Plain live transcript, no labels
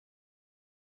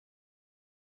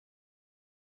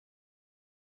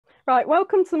Right,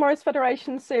 welcome to the Morris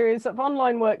Federation series of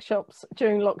online workshops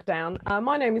during lockdown.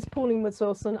 My name is Pauline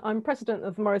Woods-Wilson. I'm president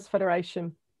of the Morris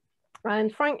Federation.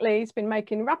 And Frank Lee's been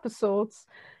making rapper swords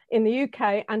in the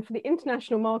UK and for the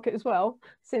international market as well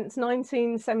since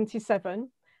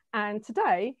 1977. And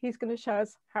today he's going to show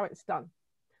us how it's done.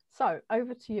 So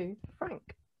over to you,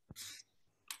 Frank.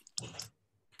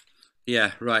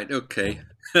 Yeah, right, okay.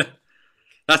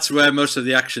 That's where most of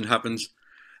the action happens.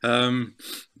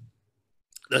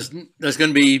 There's going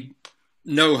to be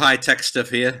no high-tech stuff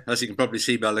here, as you can probably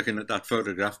see by looking at that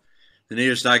photograph. The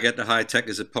nearest I get to high-tech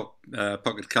is a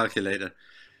pocket calculator.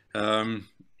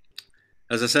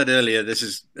 As I said earlier, this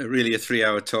is really a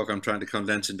 3-hour talk I'm trying to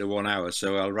condense into 1 hour,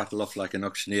 so I'll rattle off like an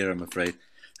auctioneer, I'm afraid.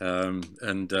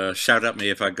 And shout at me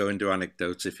if I go into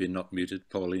anecdotes if you're not muted,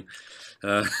 Pauline.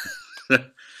 Right,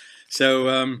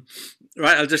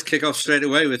 I'll just kick off straight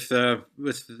away with the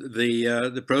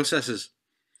processes.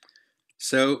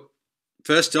 So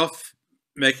first off,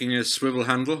 making a swivel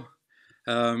handle.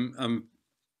 I'm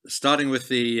starting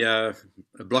with a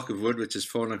block of wood which is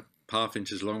 4.5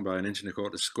 inches long by 1.25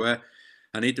 inches square.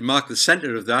 I need to mark the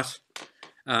center of that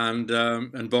and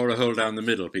bore a hole down the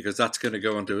middle, because that's going to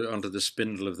go onto the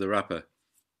spindle of the wrapper.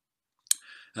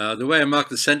 The way I mark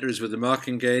the center is with a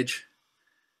marking gauge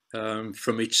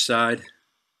from each side.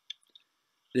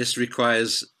 This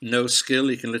requires no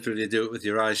skill. You can literally do it with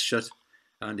your eyes shut,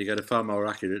 and you get a far more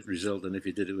accurate result than if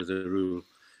you did it with a rule.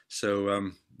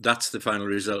 So that's the final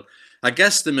result. I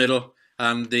guess the middle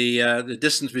and the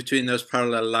distance between those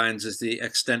parallel lines is the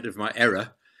extent of my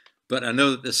error, but I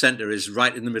know that the center is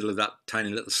right in the middle of that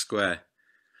tiny little square.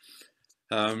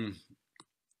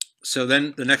 So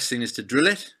then the next thing is to drill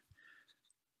it.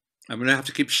 I'm going to have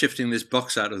to keep shifting this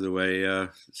box out of the way,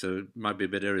 so it might be a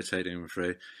bit irritating, I'm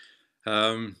afraid.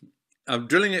 I'm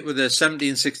drilling it with a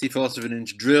 17/64 of an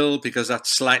inch drill, because that's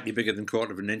slightly bigger than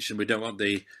 1/4 of an inch, and we don't want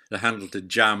the handle to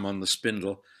jam on the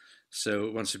spindle, so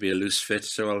it wants to be a loose fit.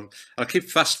 So I'll keep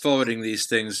fast forwarding these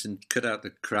things and cut out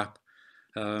the crap.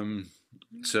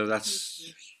 So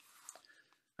that's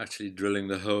actually drilling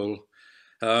the hole.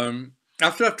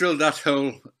 After I've drilled that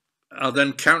hole, I'll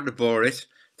then counterbore it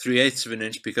 3/8 of an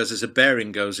inch, because there's a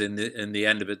bearing goes in the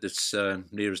end of it that's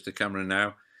nearest the camera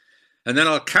now. And then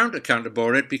I'll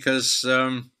counterbore it, because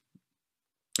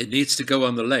it needs to go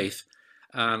on the lathe,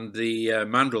 and the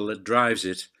mandrel that drives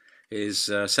it is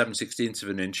 7/16 of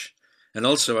an inch. And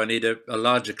also I need a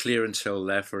larger clearance hole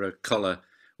there for a collar,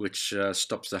 which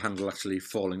stops the handle actually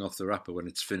falling off the wrapper when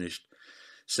it's finished.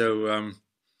 So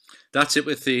that's it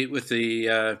with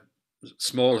the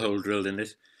small hole drilled in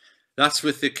it. That's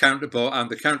with the counterbore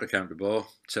and the counterbore.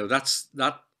 So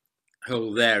that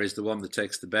hole there is the one that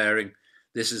takes the bearing.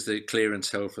 This is the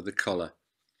clearance hole for the collar.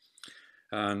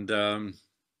 And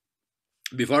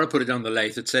before I put it on the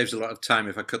lathe, it saves a lot of time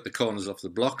if I cut the corners off the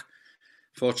block.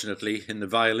 Fortunately, in the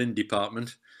violin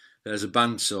department, there's a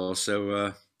bandsaw,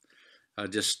 so I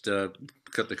just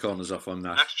cut the corners off on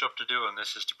that. Next job to do on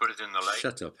this is to put it in the lathe.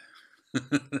 Shut up.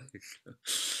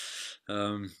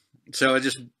 So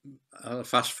I'll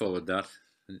fast forward that.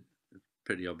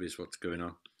 Pretty obvious what's going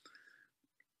on.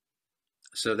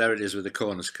 So there it is with the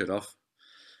corners cut off.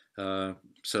 So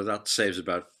that saves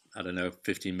about, I don't know,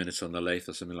 15 minutes on the lathe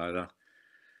or something like that.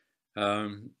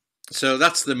 So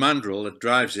that's the mandrel that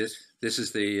drives it. This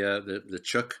is the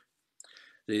chuck.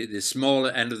 The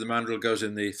smaller end of the mandrel goes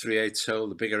in the 3/8 hole.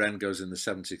 The bigger end goes in the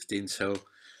 7/16 hole.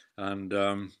 And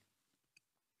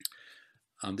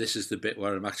this is the bit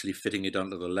where I'm actually fitting it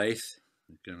onto the lathe.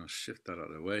 Again, I'll shift that out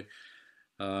of the way.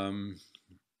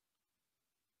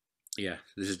 Yeah,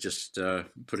 this is just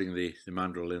putting the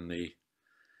mandrel in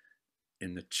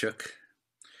the chuck.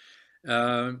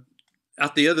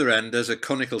 At the other end, there's a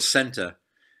conical center,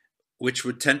 which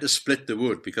would tend to split the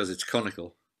wood because it's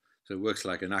conical. So it works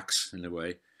like an axe in a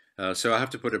way. So I have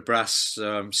to put a brass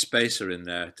spacer in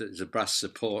there. It's a brass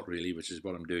support, really, which is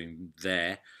what I'm doing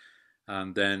there.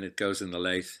 And then it goes in the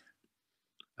lathe,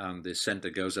 and the center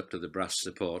goes up to the brass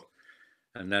support.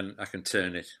 And then I can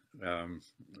turn it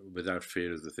without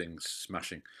fear of the things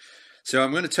smashing. So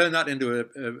I'm going to turn that into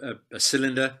a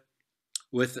cylinder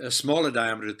with a smaller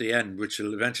diameter at the end, which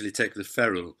will eventually take the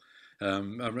ferrule.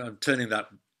 I'm turning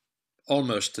that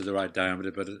almost to the right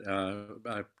diameter, but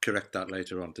I correct that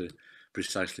later on to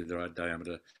precisely the right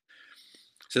diameter.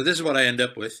 So this is what I end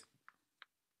up with.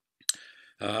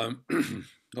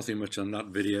 Nothing much on that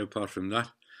video apart from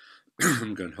that.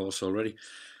 I'm going hoarse already.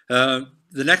 The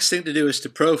next thing to do is to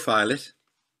profile it,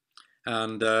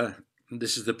 and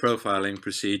this is the profiling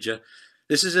procedure.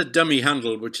 This is a dummy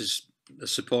handle which is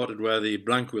supported where the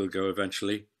blank will go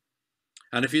eventually,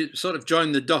 And if you sort of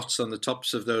join the dots on the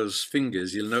tops of those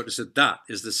fingers, you'll notice that that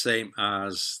is the same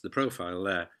as the profile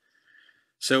there.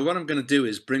 So what I'm going to do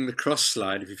is bring the cross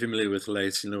slide. If you're familiar with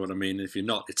lathes, you know what I mean. If you're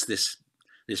not, it's this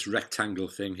rectangle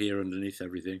thing here underneath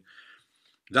everything.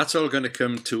 That's all going to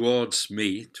come towards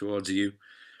me, towards you.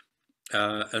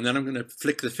 And then I'm going to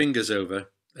flick the fingers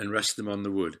over and rest them on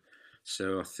the wood.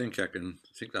 So I think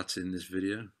that's in this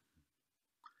video.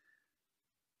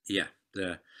 Yeah,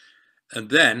 there. And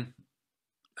then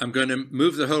I'm going to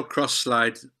move the whole cross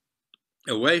slide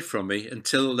away from me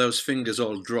until those fingers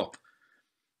all drop.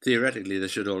 Theoretically, they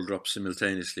should all drop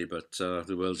simultaneously, but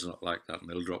the world's not like that, and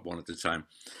they'll drop one at a time.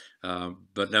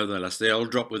 But nevertheless, they all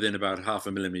drop within about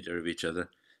 0.5 millimeter of each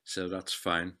other, so that's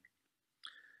fine.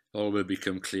 All will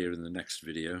become clear in the next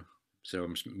video. So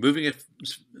I'm moving it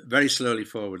very slowly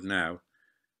forward now.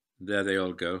 There they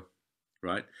all go,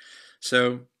 right?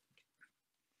 So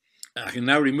I can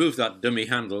now remove that dummy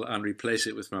handle and replace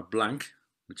it with my blank,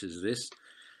 which is this,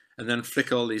 and then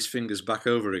flick all these fingers back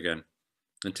over again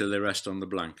until they rest on the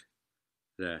blank.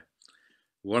 There.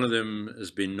 One of them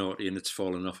has been naughty and it's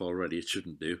fallen off already. It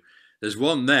shouldn't do. There's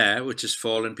one there which has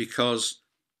fallen because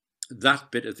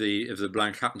that bit of the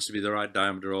blank happens to be the right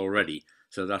diameter already,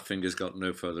 so that finger's got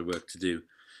no further work to do.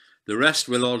 The rest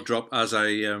will all drop as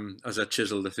I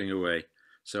chisel the thing away.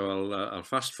 So I'll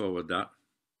fast forward that,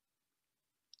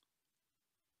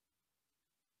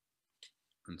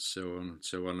 and so on and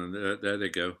so on, and there they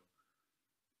go.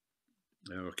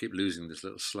 Now I keep losing this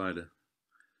little slider.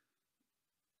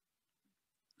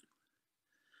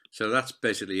 So that's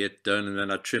basically it done, and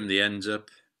then I trim the ends up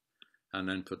and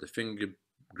then put the finger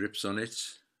grips on it.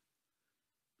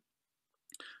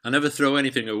 I never throw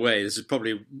anything away. This is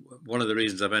probably one of the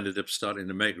reasons I've ended up starting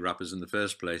to make wrappers in the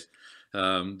first place.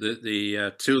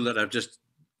 The tool that I've just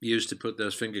used to put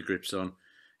those finger grips on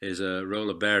is a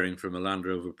roller bearing from a Land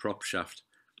Rover prop shaft.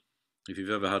 If you've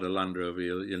ever had a Land Rover,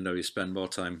 you'll know you spend more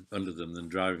time under them than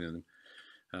driving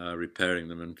them, repairing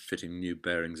them and fitting new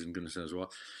bearings and goodness knows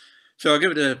what. So I'll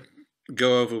give it a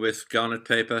go over with garnet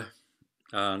paper,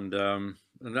 and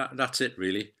that's it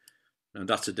really, and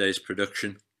that's a day's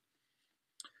production.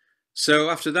 So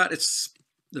after that, it's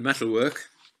the metal work.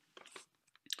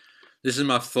 This is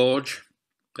my forge.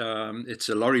 It's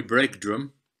a lorry brake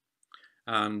drum,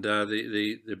 and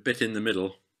the bit in the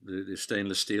middle, the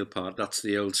stainless steel part, that's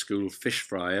the old school fish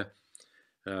fryer.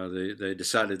 They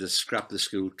decided to scrap the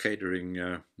school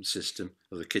catering system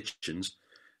of the kitchens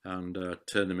and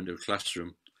turn them into a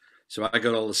classroom. So I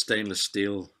got all the stainless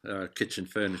steel kitchen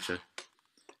furniture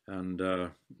and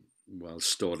well,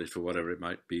 stored it for whatever it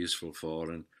might be useful for,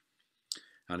 and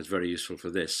it's very useful for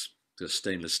this because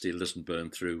stainless steel doesn't burn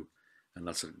through, and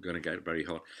that's going to get very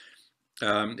hot.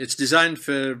 It's designed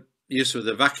for use with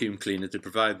a vacuum cleaner to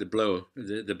provide the blow,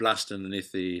 the blast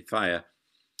underneath the fire.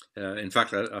 In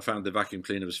fact, I found the vacuum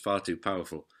cleaner was far too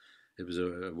powerful. It was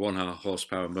a 1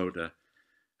 horsepower motor,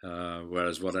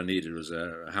 whereas what I needed was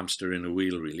a hamster in a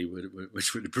wheel, really,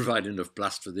 which would provide enough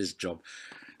blast for this job.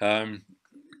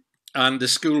 And the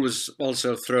school was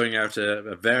also throwing out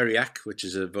a Variac, which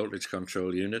is a voltage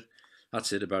control unit.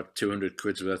 That's it, about 200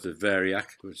 quid's worth of Variac,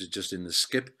 which is just in the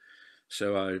skip.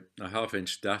 So I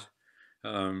half-inched that.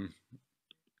 I'll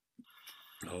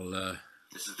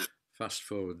fast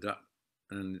forward that,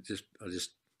 and I'll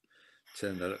just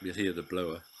turn that up. You'll hear the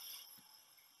blower.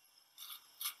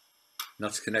 And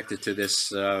that's connected to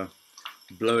this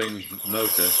blowing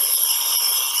motor,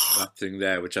 that thing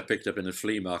there, which I picked up in a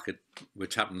flea market,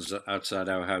 which happens outside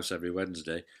our house every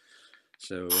Wednesday.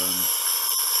 So,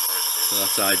 so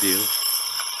that's ideal.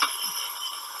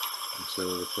 And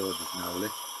so the forge is now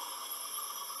lit.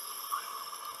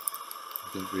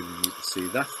 Don't really need to see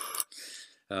that.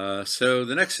 So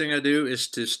the next thing I do is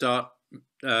to start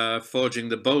forging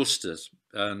the bolsters,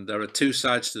 and there are two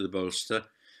sides to the bolster,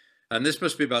 and this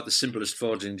must be about the simplest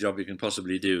forging job you can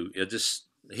possibly do. You just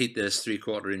heat this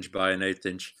 3/4 inch by an 1/8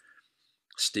 inch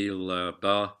steel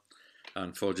bar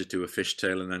and forge it to a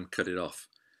fishtail and then cut it off.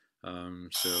 So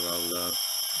I'll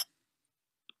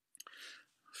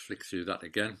flick through that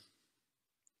again,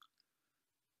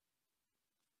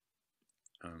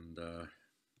 and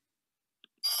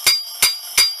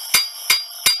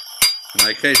I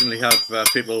occasionally have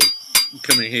people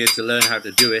coming here to learn how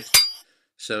to do it.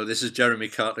 So this is Jeremy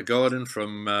Carter Gordon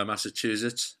from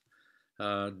Massachusetts,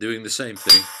 doing the same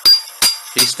thing.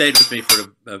 He stayed with me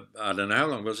for I don't know how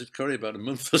long was it, Corey? About a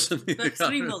month or something? About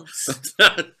 3 months.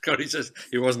 Corey says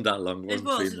it wasn't that long. It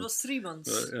was 3 months.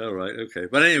 But, all right, okay.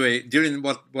 But anyway, during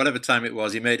whatever time it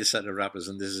was, he made a set of wrappers,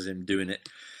 and this is him doing it.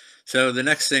 So the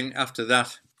next thing after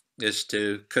that is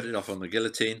to cut it off on the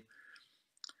guillotine,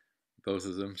 both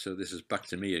of them. So this is back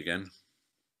to me again.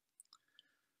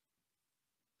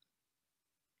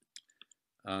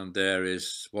 and there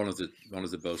is one of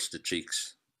the bolster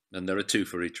cheeks, and there are 2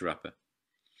 for each wrapper,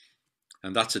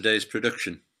 and that's a day's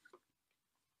production,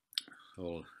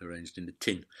 all arranged in a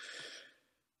tin.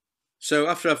 So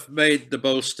after I've made the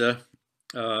bolster,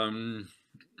 again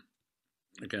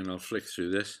I'll flick through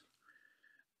this.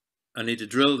 I need to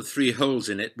drill the 3 holes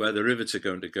in it where the rivets are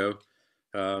going to go.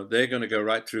 They're going to go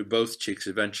right through both cheeks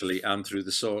eventually, and through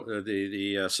the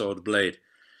sword blade.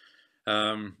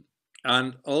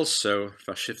 And also, if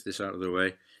I shift this out of the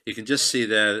way, you can just see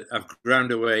there I've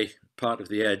ground away part of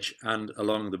the edge and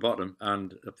along the bottom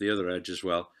and up the other edge as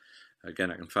well.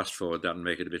 Again, I can fast forward that and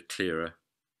make it a bit clearer.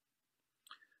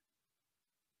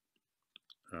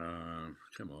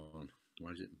 Come on,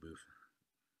 why does it move?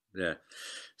 There.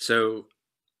 So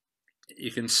you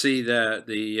can see there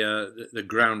the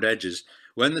ground edges.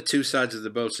 When the 2 sides of the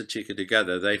bolster cheek are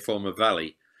together, they form a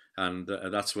valley, and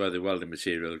that's where the welding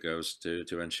material goes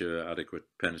to ensure adequate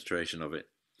penetration of it.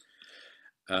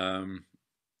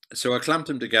 So I clamped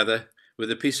them together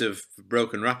with a piece of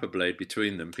broken wrapper blade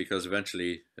between them, because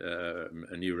eventually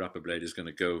a new wrapper blade is going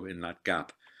to go in that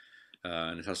gap,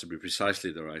 and it has to be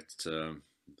precisely the right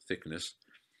thickness.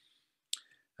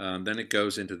 And then it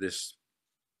goes into this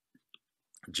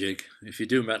jig. If you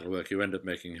do metalwork, you end up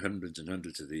making hundreds and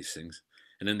hundreds of these things,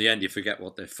 and in the end you forget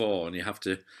what they're for, and you have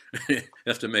to you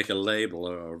have to make a label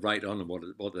or write on them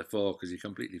what they're for, because you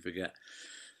completely forget.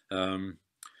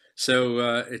 So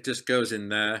it just goes in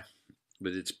there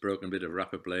with its broken bit of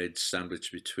wrapper blade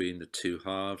sandwiched between the 2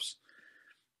 halves.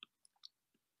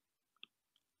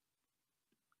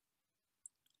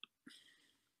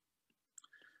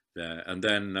 There, and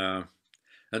then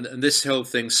and this whole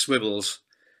thing swivels.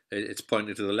 It's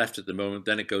pointing to the left at the moment,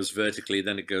 then it goes vertically,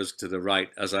 then it goes to the right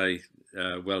as I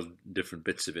weld different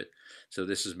bits of it. So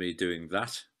this is me doing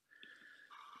that.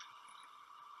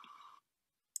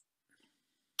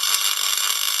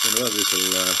 I don't know whether this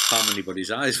will harm anybody's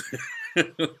eyes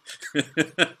when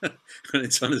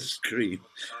it's on a screen.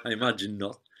 I imagine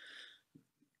not.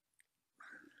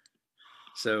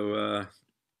 So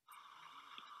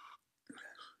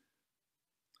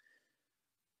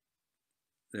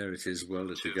there it is,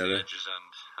 welded together. The edges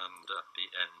and at the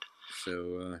end. So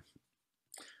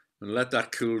I'm going to let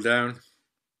that cool down,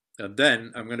 and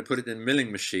then I'm going to put it in the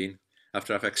milling machine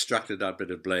after I've extracted that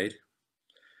bit of blade,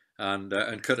 and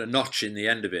cut a notch in the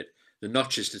end of it. The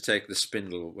notch is to take the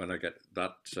spindle when I get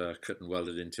that cut and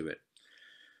welded into it.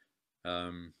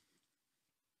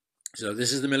 So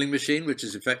this is the milling machine, which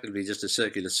is effectively just a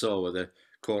circular saw with a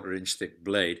 1/4 inch thick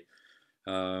blade.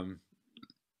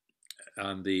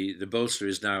 And the bolster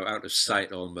is now out of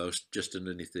sight almost, just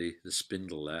underneath the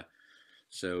spindle there.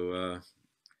 So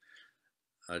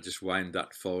I just wind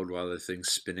that forward while the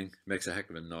thing's spinning. It makes a heck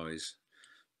of a noise.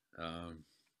 I'll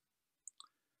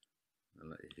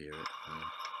let you hear it.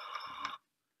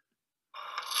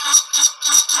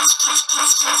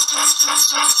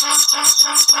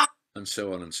 And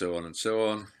so on and so on and so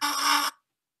on.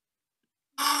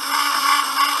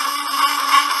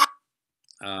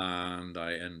 And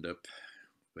I end up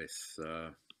with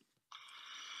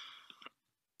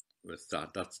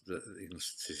that. That's the, you can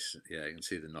see, yeah, you can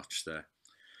see the notch there.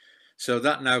 So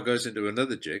that now goes into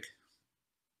another jig,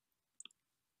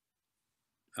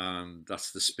 and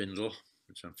that's the spindle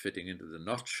which I'm fitting into the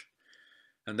notch,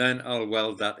 and then I'll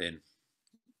weld that in.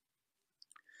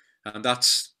 And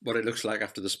that's what it looks like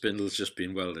after the spindle's just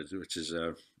been welded, which is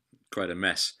quite a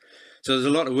mess. So there's a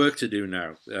lot of work to do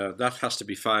now. That has to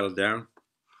be filed down,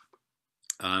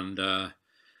 and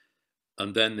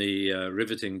then the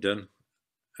riveting done,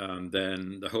 and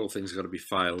then the whole thing's got to be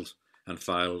filed and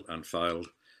filed and filed.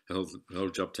 The whole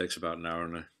job takes about an hour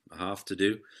and a half to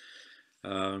do.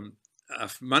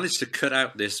 I've managed to cut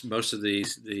out most of the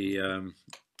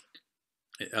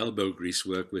elbow grease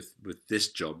work with this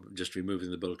job, just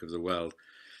removing the bulk of the weld.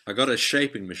 I got a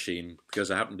shaping machine because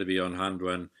I happened to be on hand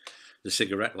when the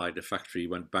cigarette lighter factory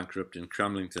went bankrupt in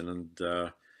Cramlington,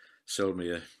 and sold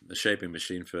me a shaping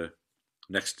machine for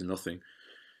next to nothing.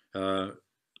 And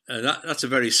that's a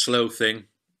very slow thing,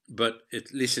 but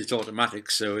at least it's automatic,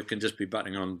 so it can just be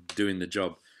batting on doing the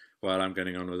job while I'm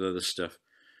getting on with other stuff.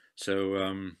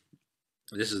 So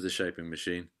this is the shaping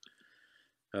machine.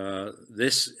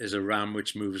 This is a ram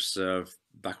which moves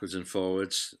backwards and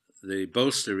forwards. The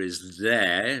bolster is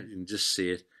there, you can just see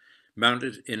it,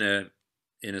 mounted in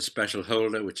a special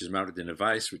holder, which is mounted in a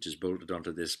vise, which is bolted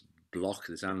onto this block,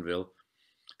 this anvil.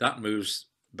 That moves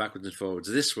backwards and forwards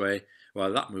this way,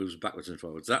 while that moves backwards and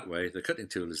forwards that way. The cutting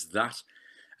tool is that,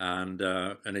 and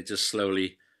it just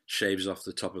slowly shaves off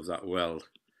the top of that weld.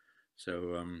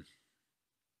 So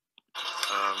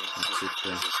that's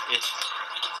it.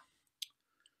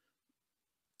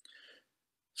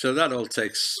 So that all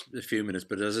takes a few minutes,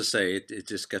 but as I say, it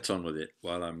just gets on with it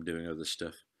while I'm doing other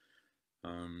stuff.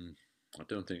 I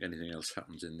don't think anything else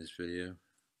happens in this video.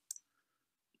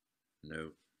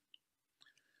 No.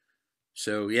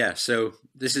 So yeah, so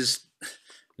this is,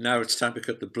 now it's time to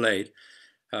cut the blade.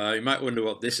 You might wonder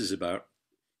what this is about.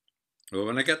 Well,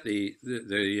 when I get the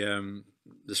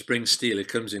spring steel, it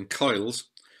comes in coils,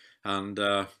 and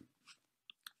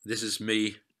this is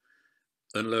me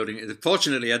unloading it.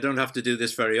 Fortunately, I don't have to do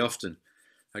this very often.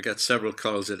 I get several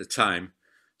coils at a time.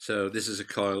 So this is a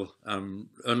coil.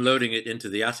 I'm unloading it into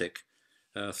the attic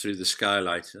through the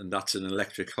skylight, and that's an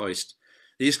electric hoist.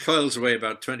 These coils weigh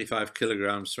about 25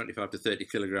 kilograms, 25 to 30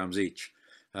 kilograms each.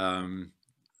 There'll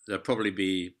probably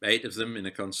be 8 of them in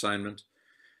a consignment.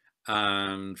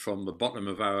 And from the bottom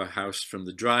of our house, from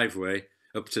the driveway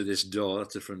up to this door,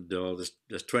 that's the front door,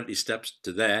 there's 20 steps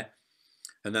to there.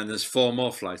 And then there's 4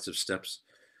 more flights of steps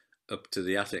up to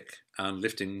the attic. And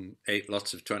lifting 8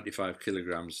 lots of 25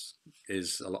 kilograms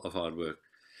is a lot of hard work.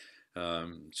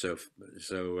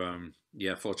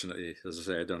 Yeah, fortunately, as I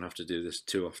say, I don't have to do this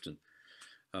too often.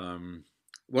 One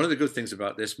of the good things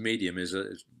about this medium is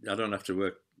I don't have to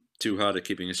work too hard at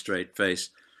keeping a straight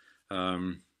face.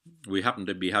 We happen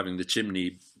to be having the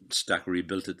chimney stack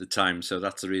rebuilt at the time, so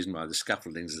that's the reason why the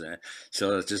scaffolding's there.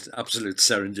 So it's just absolute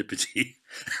serendipity.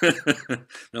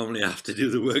 Normally I have to do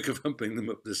the work of humping them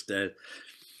up the stairs.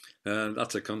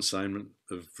 That's a consignment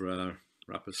of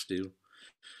wrapper steel.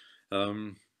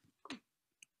 Right,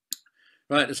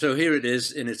 so here it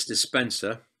is in its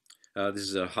dispenser. This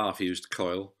is a half-used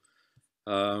coil.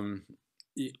 In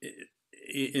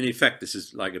effect, this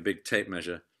is like a big tape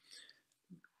measure.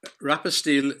 Wrapper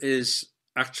steel is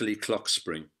actually clock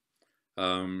spring.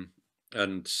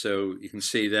 And so you can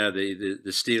see there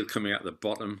the steel coming out the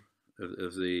bottom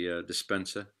of the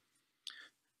dispenser.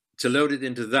 To load it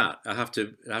into that, I have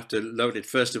to load it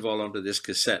first of all onto this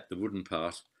cassette, the wooden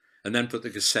part, and then put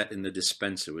the cassette in the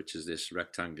dispenser, which is this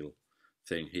rectangle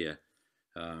thing here.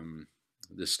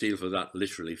 The steel for that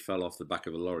literally fell off the back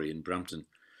of a lorry in Brampton,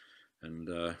 and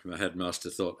my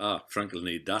headmaster thought, Frank will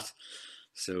need that,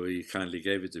 so he kindly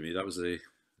gave it to me. That was the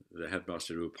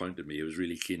headmaster who appointed me. He was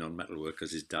really keen on metalwork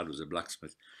because his dad was a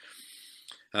blacksmith.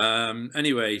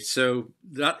 Anyway, so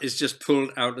that is just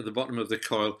pulled out of the bottom of the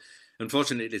coil.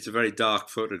 Unfortunately, it's a very dark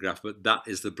photograph, but that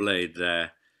is the blade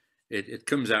there. It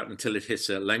comes out until it hits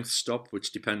a length stop,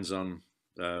 which depends on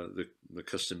the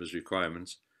customer's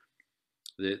requirements.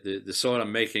 The sort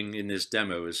I'm making in this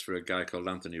demo is for a guy called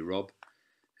Anthony Robb,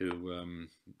 who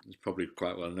is probably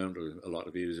quite well known to a lot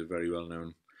of you. He's a very well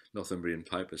known Northumbrian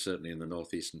piper, certainly in the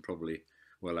northeast and probably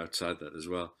well outside that as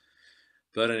well.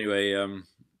 But anyway,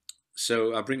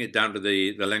 so I bring it down to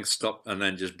the length stop and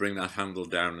then just bring that handle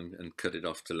down and cut it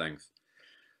off to length.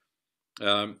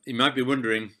 You might be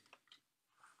wondering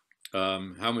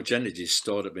how much energy is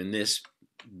stored up in this.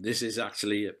 This is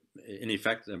actually, in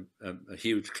effect, a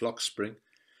huge clock spring.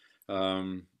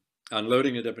 And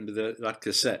loading it up into that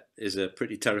cassette is a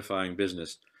pretty terrifying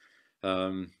business.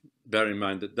 Bear in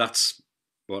mind that that's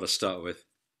what I start with.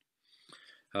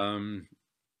 I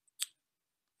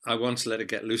once let it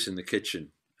get loose in the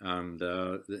kitchen, and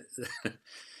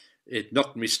it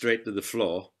knocked me straight to the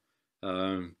floor.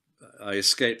 I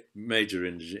escaped major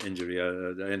injury.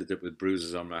 I ended up with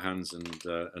bruises on my hands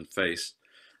and face.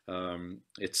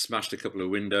 It smashed a couple of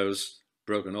windows,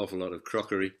 broke an awful lot of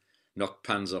crockery, knocked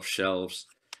pans off shelves,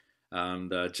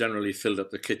 and generally filled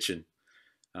up the kitchen.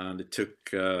 And it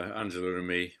took Angela and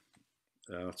me,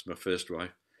 that's my first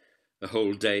wife, a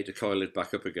whole day to coil it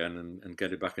back up again and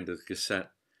get it back into the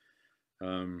cassette.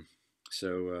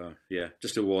 Yeah,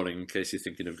 just a warning in case you're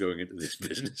thinking of going into this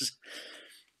business.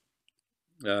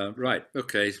 Right,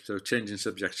 okay, so changing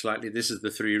subject slightly. This is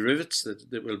the 3 rivets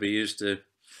that will be used to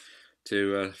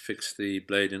fix the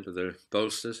blade into the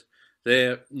bolsters.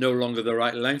 They're no longer the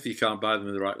right length. You can't buy them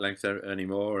in the right length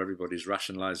anymore. Everybody's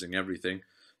rationalizing everything.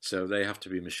 So they have to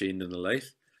be machined in the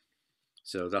lathe.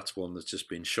 So that's one that's just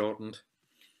been shortened.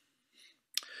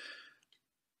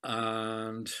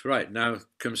 And right, now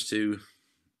comes to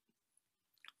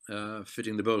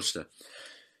fitting the bolster.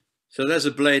 So there's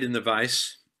a blade in the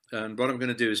vise. And what I'm going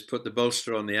to do is put the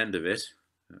bolster on the end of it.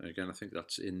 Again, I think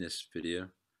that's in this video.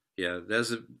 Yeah,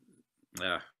 there's a...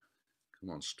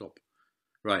 come on, stop.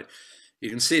 Right, you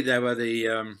can see there where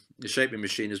the shaping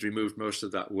machine has removed most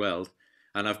of that weld,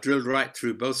 and I've drilled right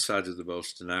through both sides of the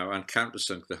bolster now and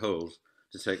countersunk the holes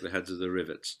to take the heads of the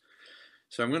rivets.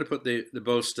 So I'm going to put the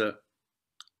bolster,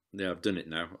 yeah, I've done it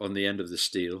now, on the end of the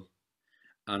steel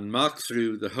and mark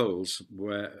through the holes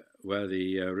where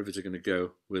the rivets are going to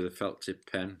go with a felt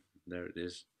tip pen. There it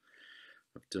is.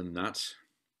 I've done that.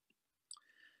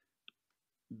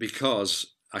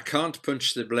 because I can't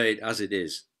punch the blade as it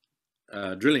is.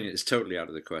 Drilling it is totally out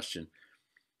of the question.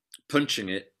 Punching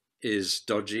it is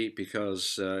dodgy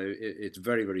because it's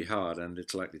very, very hard and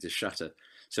it's likely to shatter.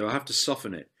 So I have to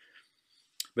soften it.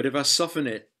 But if I soften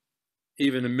it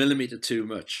even a millimeter too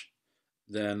much,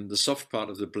 then the soft part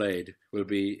of the blade will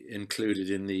be included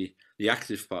in the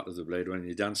active part of the blade when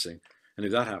you're dancing. And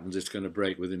if that happens, it's going to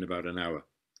break within about an hour.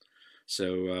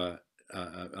 So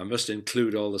I must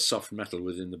include all the soft metal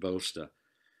within the bolster.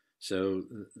 So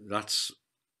that's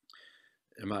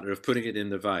a matter of putting it in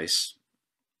the vise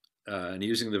and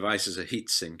using the vise as a heat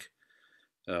sink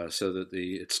so that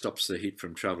it stops the heat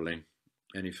from traveling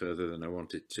any further than I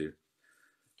want it to.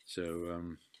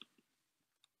 So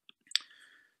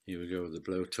here we go with the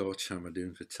blowtorch. How am I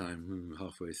doing for time?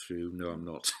 Halfway through. No, I'm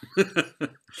not.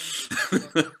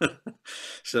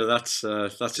 So that's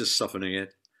just softening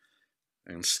it.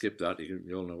 I can skip that.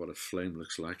 You all know what a flame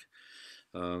looks like.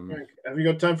 Frank, have you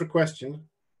got time for a question?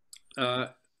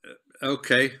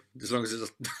 Okay, as long as it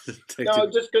takes. No,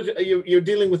 just because you're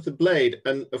dealing with the blade,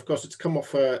 and of course it's come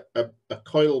off a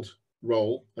coiled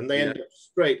roll, and they end up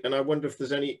straight. And I wonder if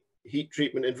there's any heat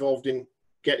treatment involved in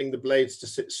getting the blades to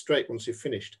sit straight once you've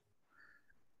finished.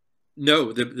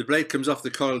 No, the blade comes off the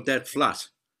coil dead flat.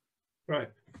 Right.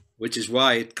 Which is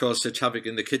why it caused such havoc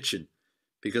in the kitchen.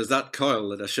 Because that coil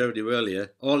that I showed you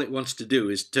earlier, all it wants to do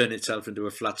is turn itself into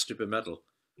a flat strip of metal.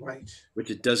 Right.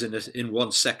 Which it does in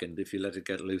 1 second if you let it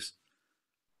get loose.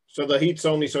 So the heat's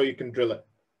only so you can drill it?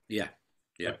 Yeah.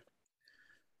 Yeah. Right.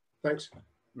 Thanks.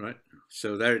 Right.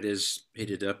 So there it is,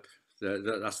 heated up.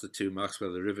 That's the 2 marks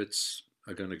where the rivets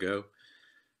are going to go.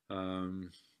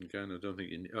 Again, I don't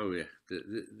think oh yeah,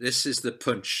 this is the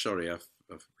punch. Sorry, I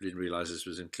didn't realize this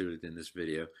was included in this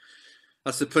video.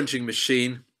 That's the punching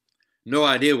machine. No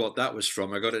idea what that was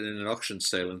from. I got it in an auction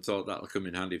sale and thought that'll come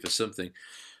in handy for something.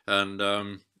 And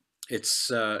it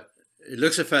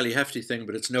looks a fairly hefty thing,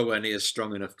 but it's nowhere near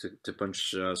strong enough to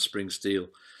punch spring steel.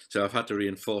 So I've had to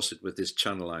reinforce it with this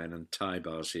channel iron and tie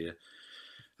bars here.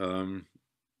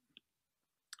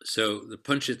 So the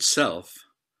punch itself,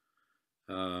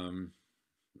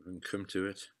 and come to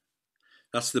it.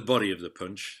 That's the body of the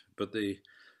punch, but the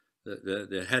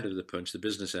head of the punch, the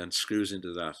business end, screws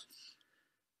into that.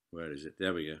 Where is it?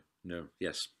 There we go. No,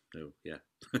 yes, no, yeah.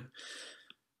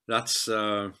 That's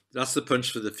the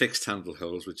punch for the fixed handle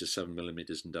holes, which is 7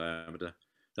 millimeters in diameter.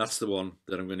 That's the one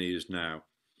that I'm going to use now.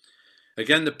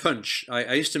 Again, the punch,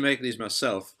 I used to make these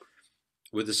myself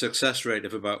with a success rate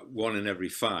of about 1 in every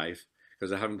 5,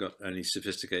 because I haven't got any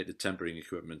sophisticated tempering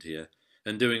equipment here.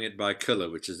 And doing it by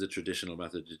colour, which is the traditional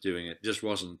method of doing it, just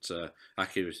wasn't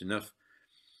accurate enough.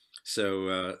 So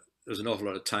there was an awful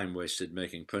lot of time wasted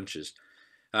making punches.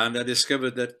 And I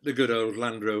discovered that the good old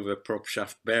Land Rover prop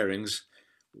shaft bearings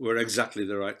were exactly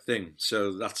the right thing.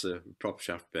 So that's a prop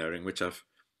shaft bearing, which I've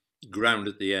ground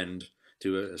at the end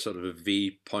to a sort of a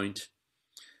V point,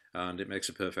 and it makes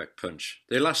a perfect punch.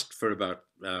 They last for about,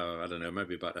 I don't know,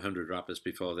 maybe about 100 wrappers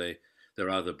before they're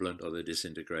either blunt or they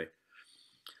disintegrate.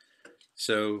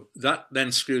 So that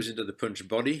then screws into the punch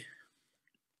body.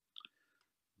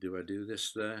 Do I do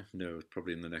this there? No,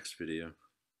 probably in the next video.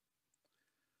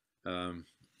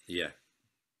 Yeah.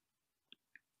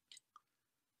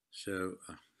 So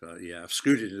yeah, I've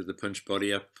screwed it into the punch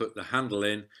body. I put the handle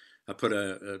in. I put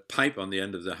a pipe on the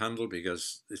end of the handle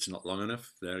because it's not long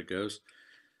enough. There it goes.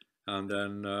 And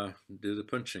then do the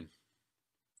punching.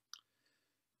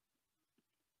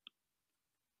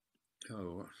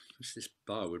 Oh, this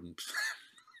bar wouldn't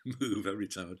move every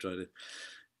time I try to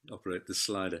operate the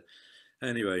slider.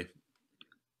 Anyway,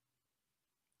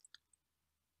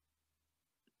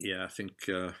 yeah, I think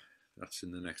that's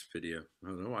in the next video. I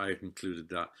don't know why I included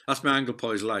that. That's my angle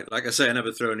poise light. Like I say, I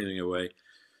never throw anything away.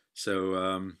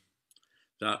 So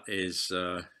that is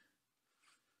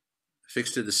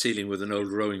fixed to the ceiling with an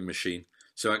old rowing machine.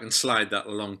 So I can slide that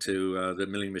along to the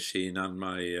milling machine and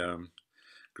my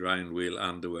grind wheel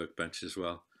and the workbench as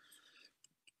well.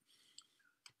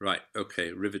 Right,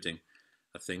 okay, riveting,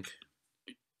 I think.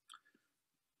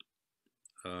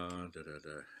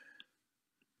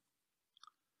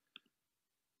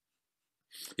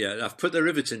 Yeah, I've put the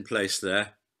rivets in place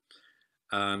there,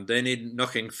 and they need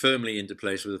knocking firmly into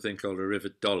place with a thing called a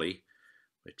rivet dolly,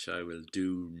 which I will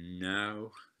do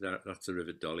now. That's the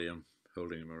rivet dolly I'm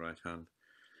holding in my right hand.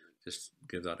 Just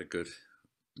give that a good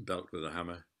belt with a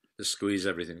hammer. Just squeeze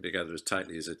everything together as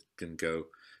tightly as it can go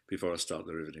before I start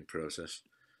the riveting process.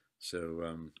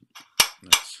 So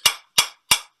that's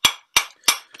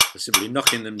simply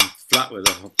knocking them flat with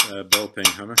a ball peen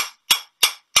hammer.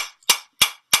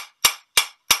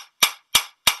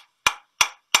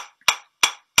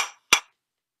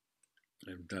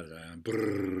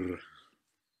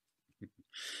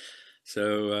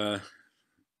 So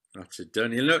that's it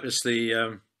done. You'll notice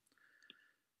the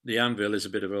anvil is a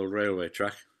bit of old railway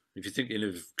track. If you're thinking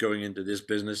of going into this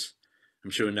business,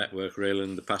 I'm sure Network Rail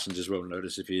and the passengers won't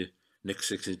notice if you nick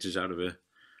 6 inches out of a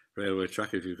railway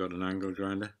track if you've got an angle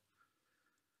grinder.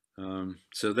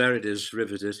 So there it is,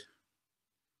 riveted.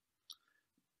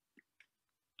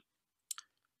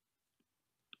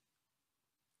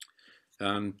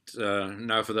 And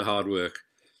now for the hard work.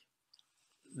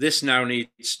 This now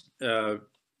needs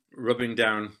rubbing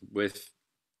down with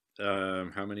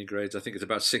how many grades? I think it's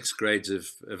about 6 grades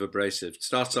of abrasive. It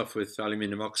starts off with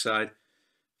aluminium oxide,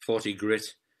 40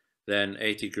 grit, then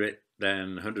 80 grit,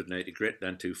 then 180 grit,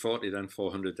 then 240, then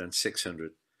 400, then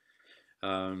 600.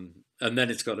 And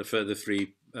then it's got a further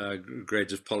 3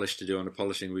 grades of polish to do on a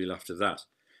polishing wheel after that.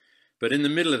 But in the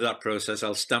middle of that process,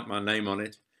 I'll stamp my name on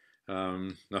it.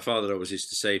 My father always used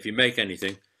to say, if you make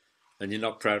anything and you're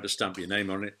not proud to stamp your name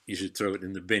on it, you should throw it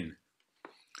in the bin.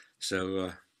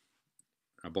 So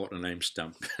I bought a name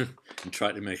stamp and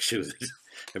tried to make sure that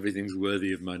everything's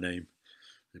worthy of my name.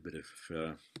 A bit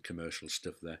of commercial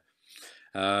stuff there.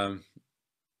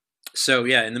 So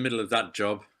yeah, in the middle of that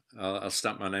job, I'll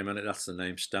stamp my name on it. That's the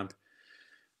name stamp.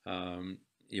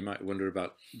 You might wonder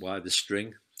about why the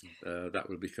string. That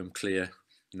will become clear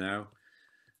now.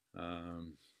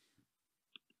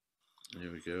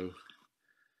 Here we go.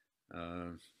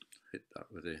 Hit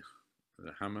that with a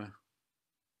hammer.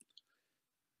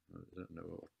 I don't know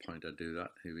what point I do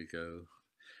that. Here we go.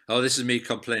 Oh, this is me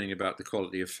complaining about the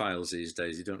quality of files these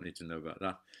days. You don't need to know about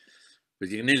that. But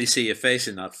you can nearly see your face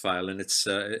in that file, and it's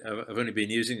I've only been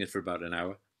using it for about an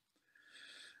hour.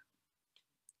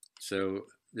 So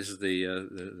this is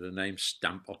the name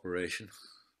stamp operation.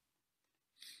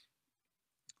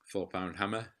 4-pound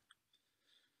hammer.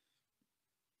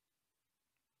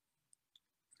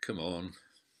 Come on.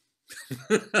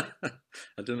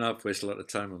 I don't have to waste a lot of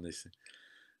time on this thing.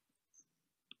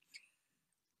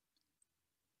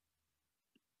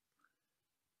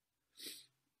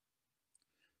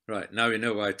 Right, now you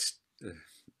know why it's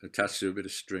attached to a bit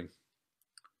of string.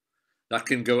 That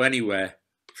can go anywhere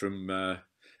from a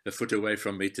foot away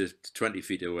from me to 20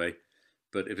 feet away,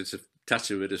 but if it's attached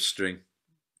to a bit of string,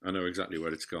 I know exactly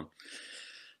where it's gone.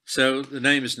 So the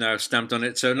name is now stamped on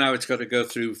it, so now it's got to go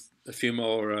through a few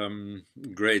more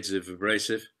grades of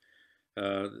abrasive.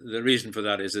 The reason for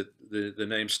that is that the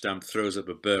name stamp throws up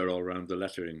a burr all around the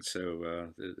lettering, so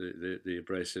the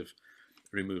abrasive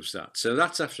removes that. So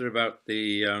that's after about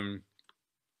the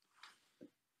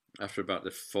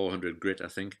 400 grit, I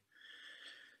think.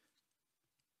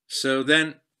 So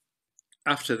then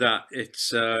after that,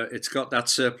 it's got that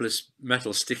surplus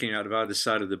metal sticking out of either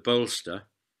side of the bolster.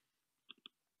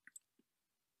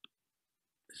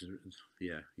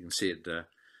 Yeah, you can see it there.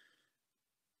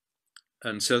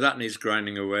 And so that needs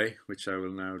grinding away, which I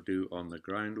will now do on the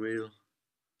grind wheel.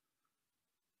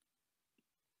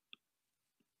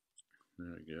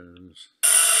 There it goes.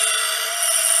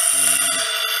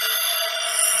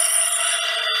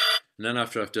 And then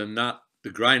after I've done that,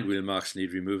 the grind wheel marks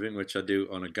need removing, which I do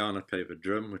on a garnet paper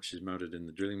drum, which is mounted in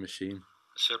the drilling machine.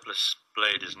 The surplus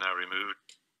blade is now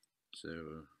removed.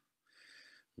 So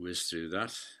whiz through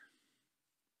that.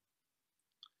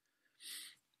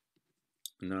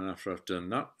 And then after I've done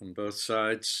that on both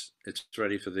sides, it's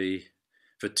ready for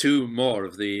 2 more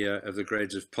of the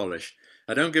grades of polish.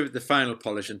 I don't give it the final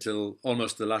polish until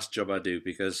almost the last job I do,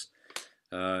 because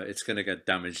it's going to get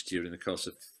damaged during the course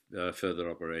of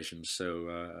further operations. So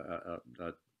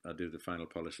I do the final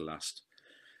polish last.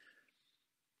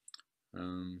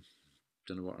 Don't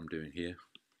know what I'm doing here.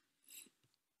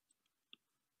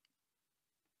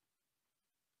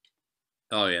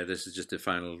 Oh yeah, this is just the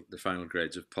final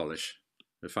grades of polish.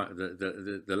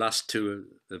 The last 2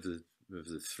 of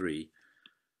the 3.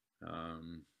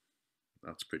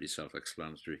 That's pretty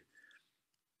self-explanatory.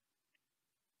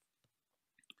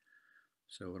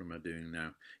 So what am I doing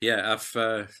now? Yeah,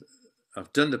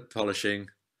 I've done the polishing,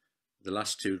 the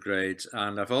last 2 grades,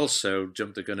 and I've also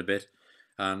jumped the gun a bit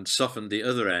and softened the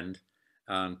other end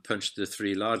and punched the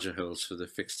 3 larger holes for the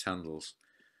fixed handles.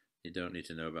 You don't need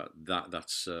to know about that.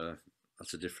 That's a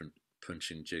different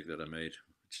punching jig that I made,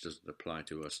 which doesn't apply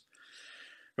to us.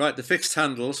 Right, the fixed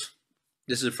handles.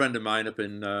 This is a friend of mine up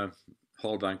in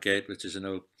Hallbank Gate, which is an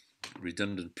old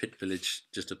redundant pit village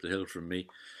just up the hill from me.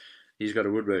 He's got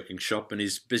a woodworking shop and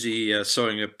he's busy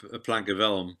sawing up a plank of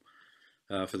elm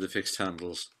for the fixed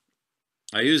handles.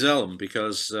 I use elm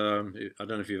because I don't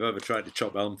know if you've ever tried to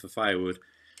chop elm for firewood,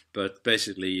 but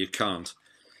basically you can't.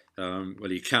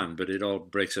 Well, you can, but it all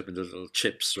breaks up into little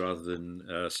chips rather than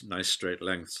nice straight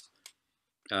lengths.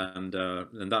 and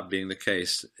that being the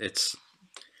case, it's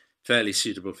fairly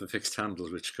suitable for fixed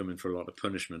handles, which come in for a lot of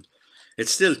punishment. It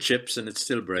still chips and it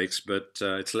still breaks, but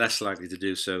it's less likely to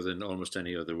do so than almost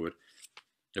any other wood,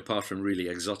 apart from really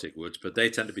exotic woods, but they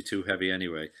tend to be too heavy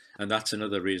anyway, and that's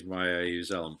another reason why I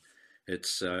use elm.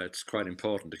 It's quite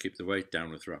important to keep the weight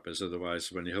down with wrappers,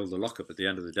 otherwise when you hold the lock up at the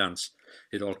end of the dance,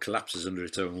 it all collapses under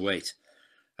its own weight.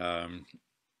 And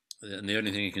the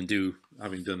only thing you can do,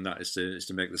 having done that, is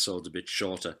to make the swords a bit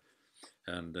shorter,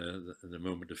 and the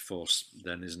moment of force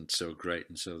then isn't so great,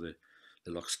 and so the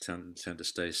locks tend to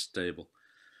stay stable.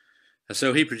 And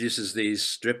so he produces these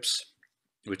strips,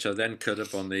 which are then cut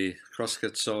up on the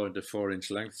crosscut saw into 4-inch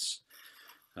lengths.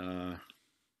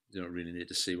 You don't really need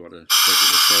to see what a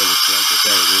circular saw looks like, but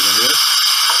there it is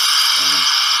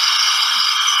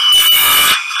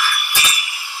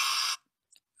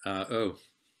anyway. Oh,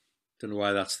 don't know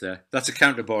why that's there. That's a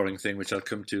counter boring thing, which I'll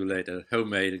come to later.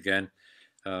 Homemade again.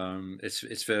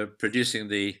 It's for producing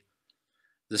the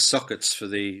sockets for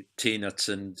the T-nuts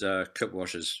and cup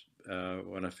washers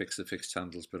when I fix the fixed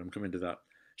handles, but I'm coming to that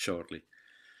shortly.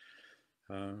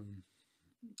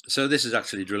 So this is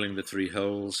actually drilling the 3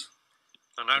 holes.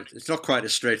 It's not quite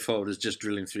as straightforward as just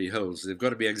drilling 3 holes. They've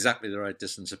got to be exactly the right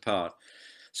distance apart.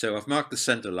 So I've marked the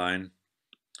center line,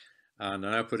 and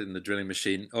I now put it in the drilling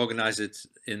machine, organize it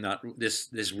in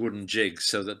this wooden jig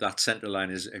so that center line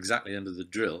is exactly under the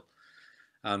drill,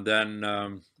 and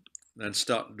then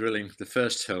start drilling the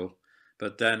first hole.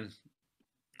 But then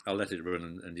I'll let it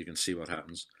run, and you can see what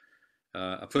happens.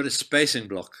 I put a spacing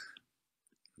block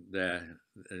there,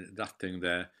 that thing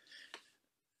there,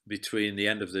 between the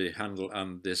end of the handle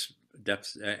and this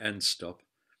depth end stop,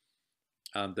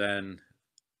 and then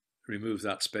remove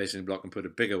that spacing block and put a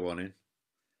bigger one in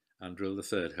and drill the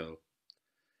 3rd hole.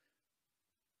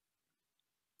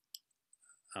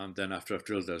 And then after I've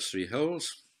drilled those 3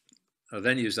 holes, I'll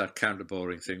then use that counter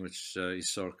boring thing, which you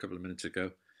saw a couple of minutes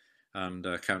ago, and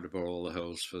counter bore all the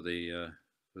holes for the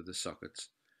sockets.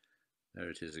 There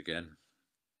it is again.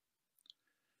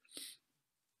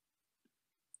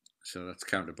 So that's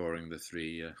counter boring the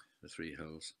three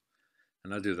holes,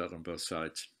 and I'll do that on both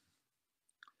sides.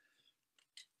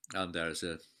 And there's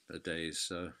a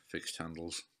day's fixed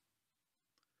handles.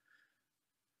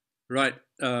 Right,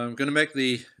 I'm going to make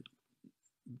the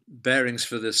bearings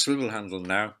for the swivel handle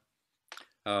now.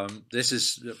 This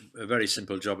is a very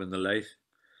simple job in the lathe.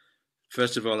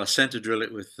 First of all, I center drill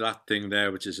it with that thing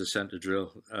there, which is a center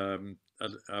drill.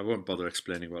 I won't bother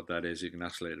explaining what that is. You can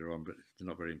ask later on, but it's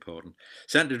not very important.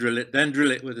 Center drill it, then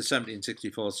drill it with a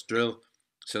 17/64 drill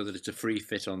so that it's a free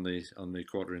fit on the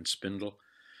 1/4-inch spindle,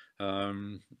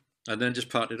 and then just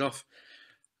part it off.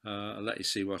 I'll let you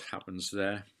see what happens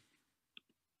there.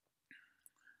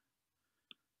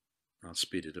 I'll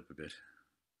speed it up a bit.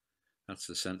 That's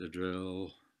the center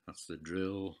drill. That's the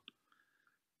drill.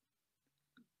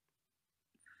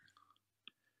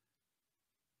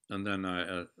 And then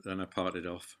I part it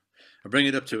off. I bring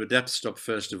it up to a depth stop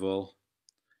first of all,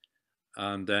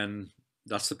 and then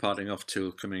that's the parting off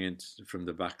tool coming in from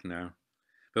the back now.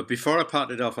 But before I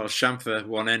part it off, I'll chamfer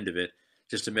one end of it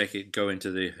just to make it go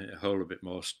into the hole a bit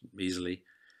more easily.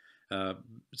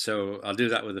 So I'll do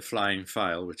that with a flying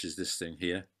file, which is this thing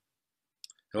here.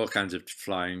 All kinds of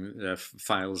flying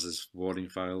files, as warning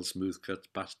files, smooth cuts,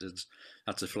 bastards.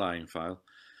 That's a flying file.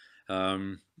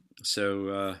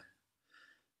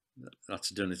 That's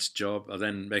done its job. I'll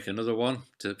then make another one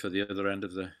for the other end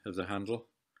of the handle,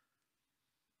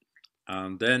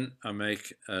 and then I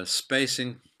make a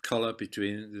spacing collar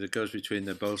that goes between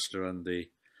the bolster and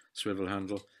the swivel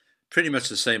handle. Pretty much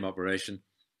the same operation,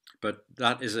 but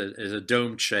that is a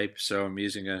domed shape. So I'm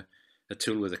using a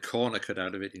tool with a corner cut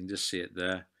out of it. You can just see it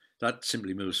there. That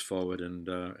simply moves forward and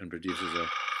produces a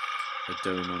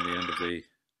dome on the end of the.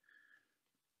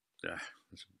 That's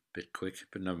a bit quick,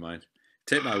 but never mind.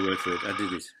 Take my word for it, I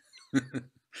did it.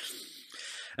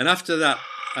 And after that,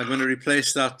 I'm going to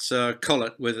replace that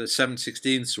collet with a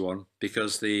 7/16 one,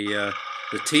 because the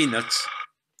T-nuts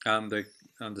and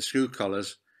the screw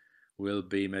collars will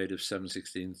be made of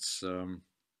 7/16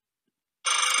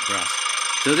 brass.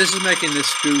 So this is making the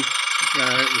screw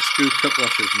cup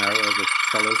washers now, or the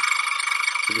collars,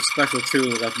 with a special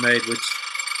tool that I've made, which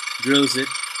drills it,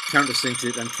 countersinks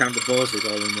it, and counterbores it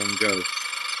all in one go.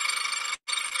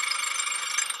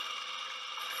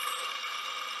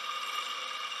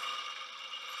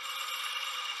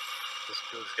 This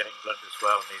tool's getting blunt as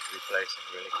well, needs replacing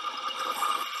really. I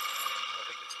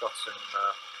think it's got some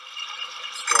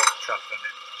straw trapped on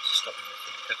it, it's stopping it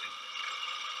from cutting.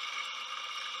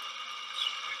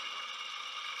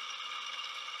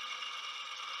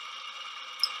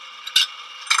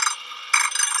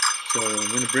 So I'm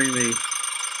going to bring the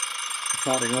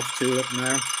parting off tool up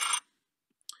now.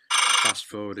 Fast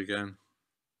forward again.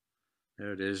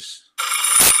 There it is.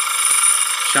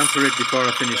 Chamfer it before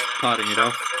I finish parting it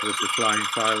off with the flying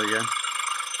file again.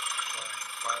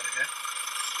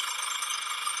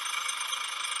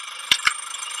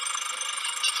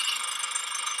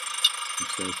 And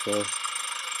so forth.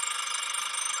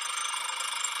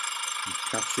 And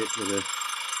catch it with a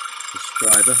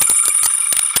scriber.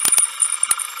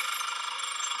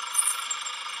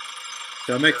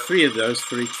 So I'll make 3 of those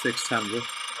for each fixed handle.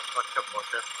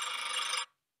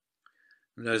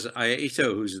 And there's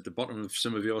Ayaito, who's at the bottom of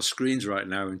some of your screens right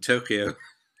now in Tokyo.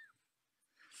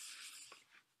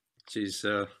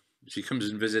 She comes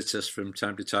and visits us from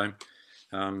time to time,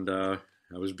 and I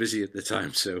was busy at the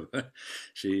time, so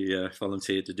she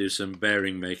volunteered to do some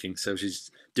bearing making. So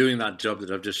she's doing that job that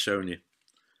I've just shown you.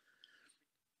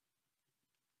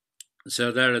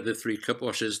 So there are the 3 cup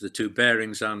washers, the 2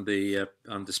 bearings, and the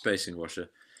spacing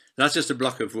washer. That's just a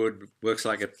block of wood. Works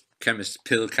like a chemist's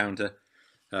pill counter.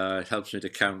 It helps me to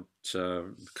count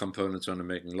components when I'm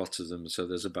making lots of them. So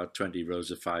there's about 20 rows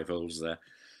of 5 holes there.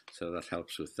 So that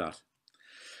helps with that.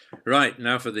 Right,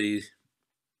 now for the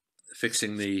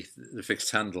fixing the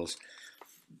fixed handles.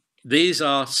 These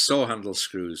are saw handle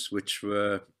screws, which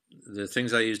were the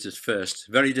things I used at first.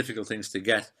 Very difficult things to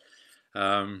get.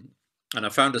 And I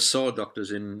found a saw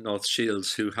doctors in North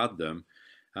Shields who had them,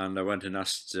 and I went and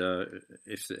asked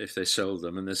if they sold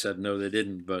them, and they said no, they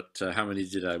didn't. But how many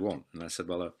did I want? And I said,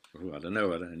 well, I don't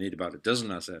know. I need about a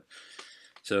dozen. I said.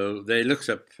 So they looked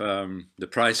up the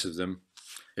price of them,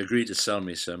 agreed to sell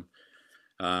me some,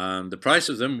 and the price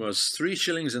of them was 3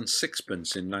 shillings and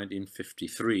 6pence in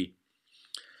 1953.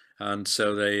 And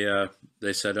so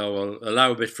they said, oh, well,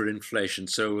 allow a bit for inflation,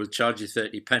 so we'll charge you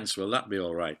 30 pence. Will that be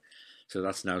all right? So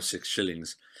that's now 6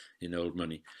 shillings in old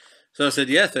money. So I said,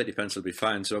 yeah, 30 pence will be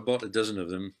fine. So I bought a dozen of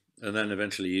them, and then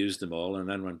eventually used them all, and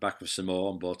then went back for some more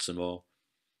and bought some more.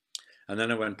 And then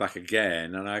I went back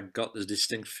again, and I got this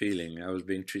distinct feeling I was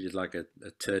being treated like a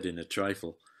turd in a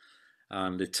trifle.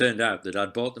 And it turned out that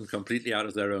I'd bought them completely out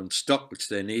of their own stock, which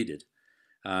they needed.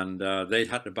 And they'd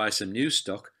had to buy some new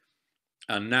stock.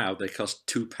 And now they cost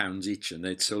 £2 each, and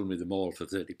they'd sold me them all for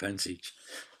 30 pence each.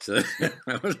 So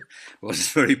it wasn't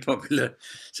very popular.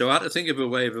 So I had to think of a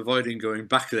way of avoiding going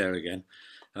back there again.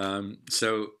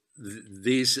 So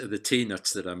these are the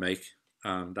T-nuts that I make,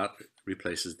 and that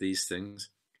replaces these things.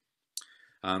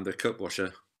 And the cup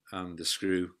washer and the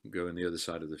screw go in the other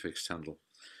side of the fixed handle.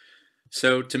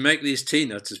 So to make these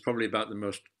T-nuts is probably about the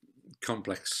most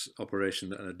complex operation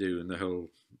that I do in the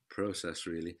whole process,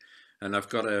 really. And I've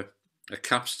got a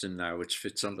capstan now which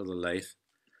fits onto the lathe.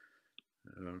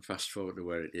 Fast forward to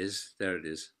where it is. There it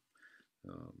is.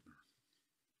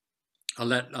 I'll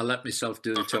let myself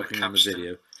do the talking on the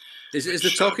video. Is the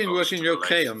talking working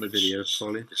okay on the video,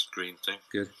 Pauline? This green thing.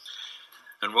 Good.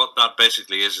 And what that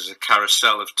basically is a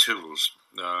carousel of tools.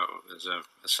 There's a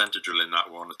center drill in that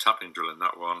one, a tapping drill in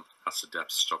that one. That's a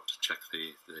depth stop to check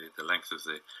the length of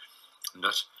the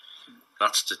nut.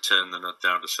 That's to turn the nut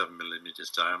down to 7 millimeters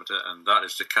diameter, and that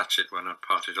is to catch it when I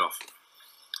part it off.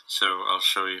 So I'll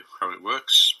show you how it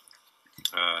works.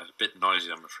 A bit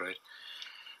noisy, I'm afraid.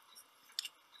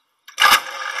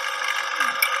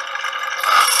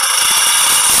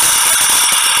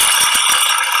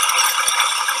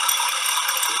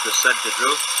 This is the center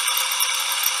drill.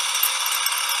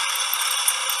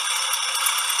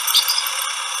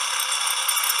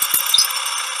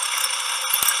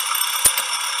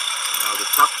 Now the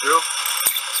top drill.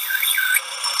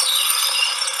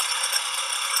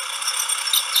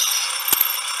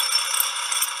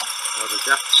 Now the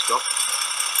depth stop.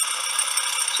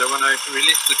 So when I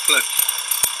release the clutch,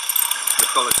 the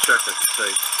collar chuck I should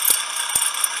say,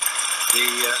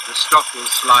 the stop will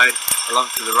slide along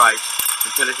to the right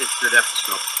until it hits the depth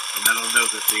stop, and then I'll know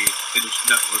that the finished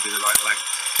nut will be the right length.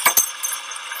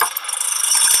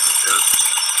 There it goes.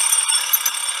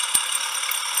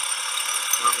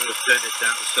 Now I'm going to turn it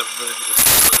down to 7 millimeters.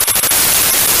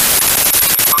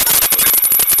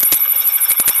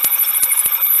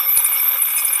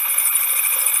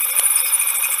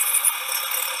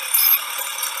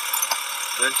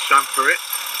 Then chamfer it.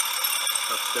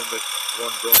 That's done with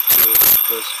one brought to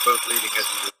both leading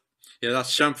edges. Yeah,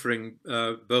 that's chamfering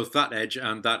both that edge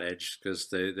and that edge, because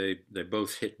they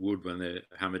both hit wood when they're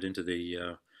hammered into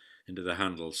the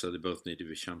handle, so they both need to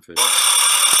be chamfered. So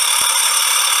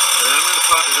then I'm going to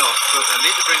part it off, but I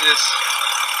need to bring this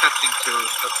catching tool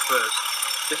up first.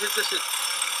 This is just a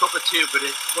copper tube, but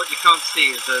what you can't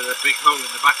see is a big hole in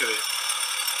the back of it.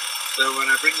 So when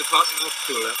I bring the parting off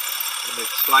tool up, and it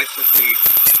slices the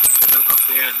nut off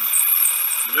the end,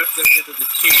 The nut goes into the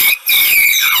tube.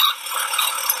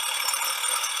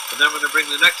 And then when I bring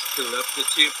the next tool up, the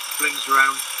tube flings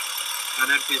around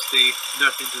and empties the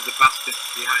nut into the basket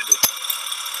behind it.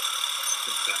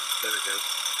 Sometimes. There we go.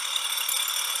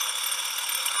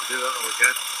 I'll do that all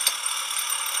again.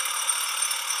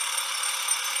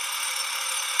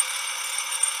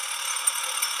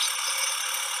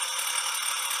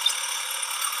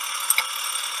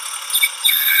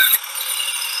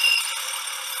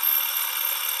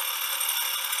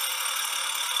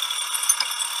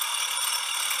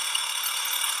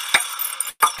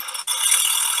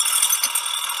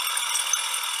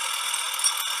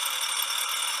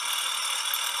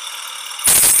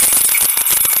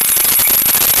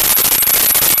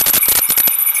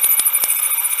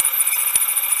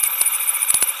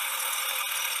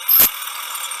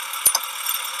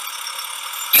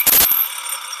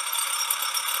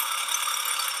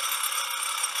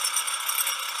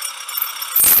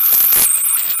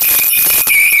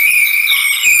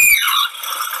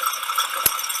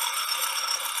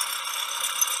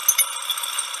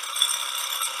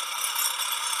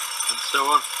 And so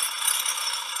on.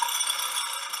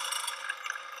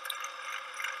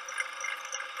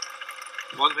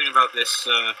 One thing about this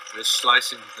this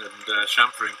slicing and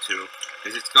chamfering tool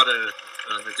is it's got an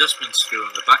adjustment screw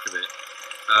on the back of it.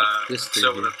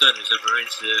 So what I've done is I've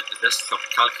arranged the desktop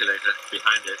calculator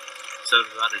behind it so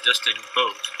that adjusting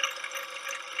bolt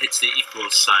hits the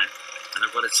equals sign, and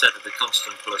I've got it set at the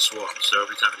constant +1. So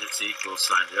every time it hits the equals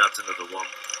sign, it adds another 1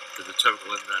 to the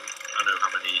total, and then I know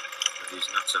how many of these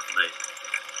nuts I've made.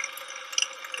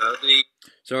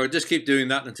 So I'll just keep doing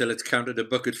that until it's counted a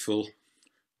bucket full.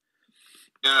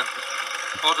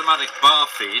 Automatic bar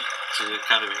feed, which is a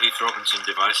kind of a Heath Robinson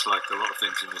device, like a lot of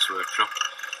things in this workshop,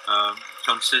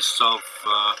 consists of,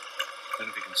 I don't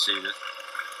know if you can see this,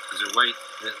 there's a weight,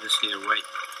 this here weight,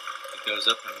 it goes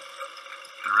up and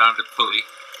around a pulley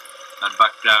and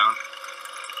back down,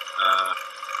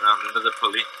 around another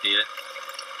pulley here,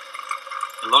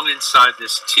 along inside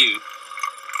this tube,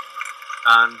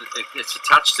 and it's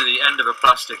attached to the end of a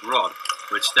plastic rod,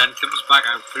 which then comes back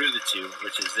out through the tube,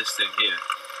 which is this thing here.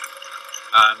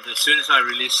 And as soon as I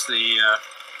release the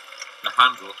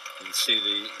handle, you can see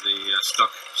the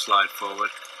stock slide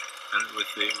forward, and with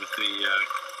the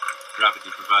gravity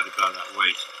provided by that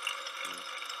weight,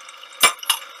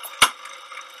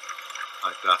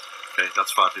 like that. Okay,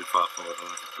 that's far too far forward. I'll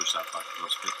have to push that back a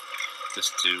little bit,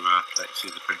 just to let you see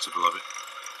the principle of it.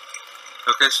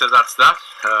 Okay, so that's that.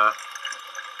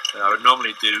 I would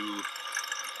normally do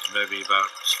maybe about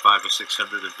 500 or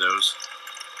 600 of those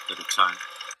at a time.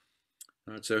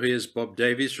 Right, so here's Bob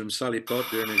Davies from Sallypot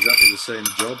doing exactly the same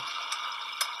job.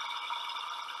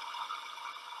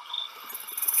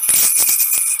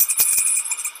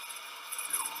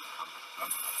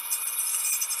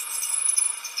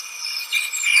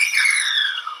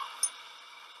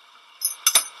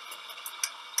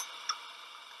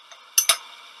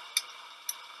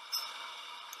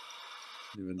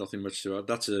 Nothing much to add.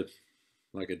 That's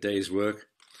like a day's work.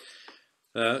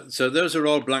 So those are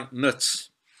all blank nuts,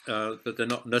 but they're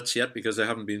not nuts yet because they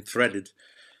haven't been threaded.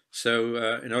 So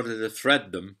in order to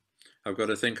thread them, I've got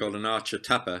a thing called an archer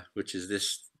tapper, which is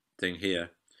this thing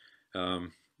here.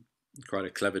 Quite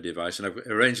a clever device, and I've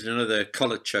arranged another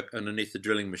collet chuck underneath the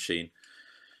drilling machine.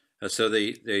 So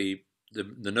the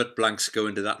nut blanks go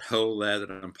into that hole there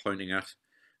that I'm pointing at.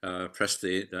 Press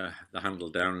the handle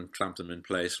down and clamp them in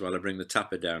place while I bring the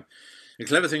tapper down. The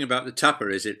clever thing about the tapper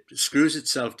is it screws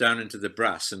itself down into the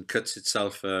brass and cuts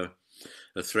itself a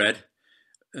thread,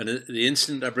 and at the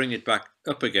instant I bring it back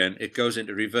up again, it goes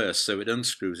into reverse, so it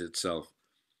unscrews itself.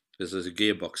 There's a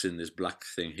gearbox in this black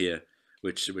thing here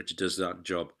which does that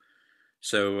job.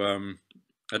 So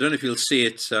I don't know if you'll see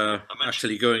it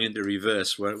actually going into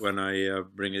reverse when I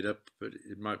bring it up, but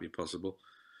it might be possible.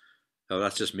 Oh,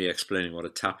 that's just me explaining what a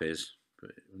tap is,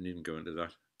 but we needn't go into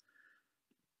that.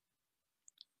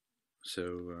 So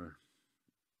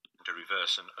into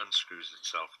reverse and unscrews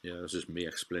itself. Yeah, that's just me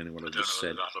explaining what I just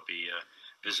said. I don't know whether that'll be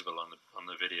visible on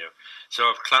the video. So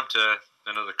I've clamped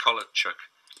another collet chuck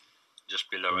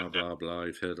just below it. Blah blah.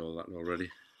 You've heard all that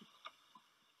already.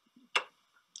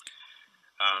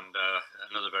 And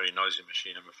another very noisy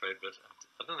machine, I'm afraid, but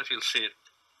I don't know if you'll see it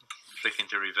flick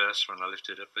into reverse when I lift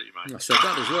it up, but you might. I said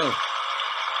that as well.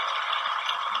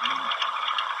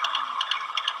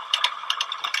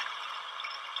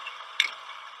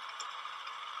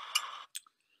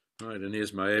 Right, and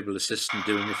here's my able assistant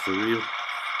doing it for real.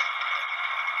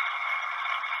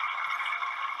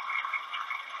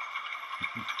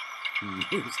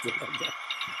 Still like that.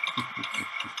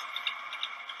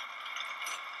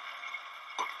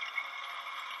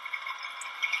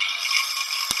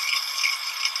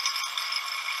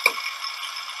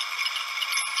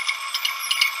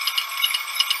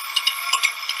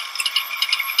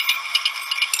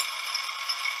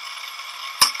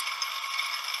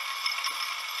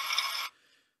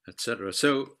 etc.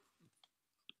 So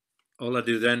all I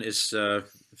do then is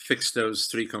fix those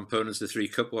three components, the three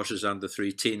cup washers and the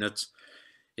three T-nuts,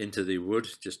 into the wood,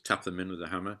 just tap them in with a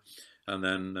hammer, and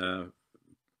then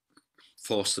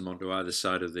force them onto either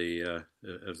side of the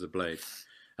blade,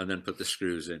 and then put the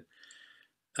screws in.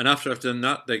 And after I've done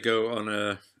that, they go on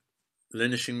a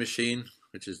linishing machine,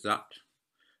 which is that,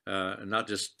 and that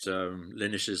just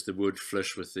linishes the wood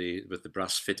flush with the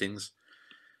brass fittings,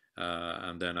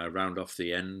 and then I round off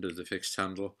the end of the fixed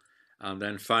handle, and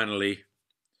then finally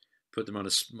put them on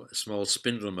a small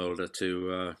spindle molder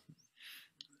to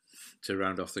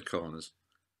round off the corners.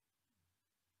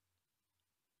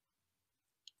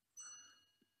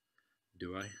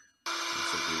 Do I? Yes, I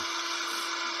do.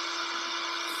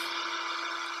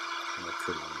 I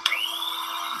could have.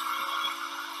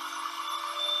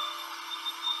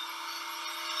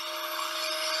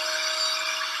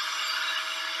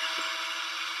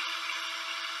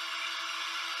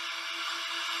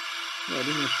 No, I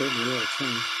didn't have me all the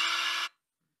time.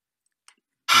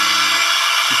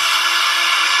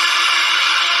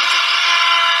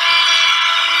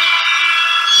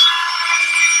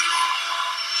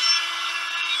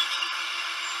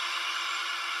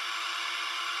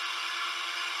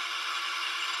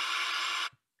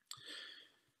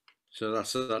 So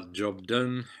that's that job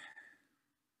done.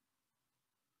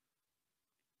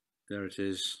 There it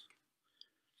is.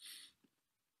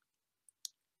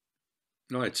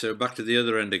 Right, so back to the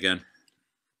other end again.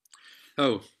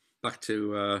 Oh, back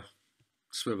to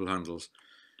swivel handles.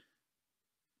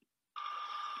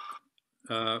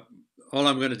 All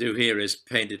I'm going to do here is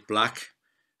paint it black.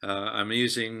 I'm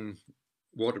using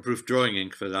waterproof drawing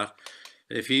ink for that.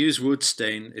 If you use wood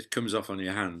stain, it comes off on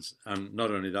your hands, and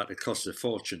not only that, it costs a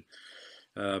fortune.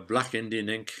 Black Indian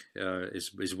ink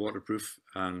is waterproof,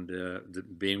 and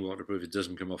being waterproof, it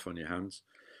doesn't come off on your hands.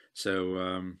 So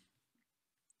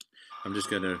I'm just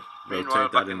going to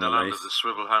rotate that in the lathe, of the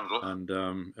swivel handle,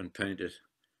 and paint it.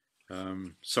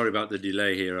 Sorry about the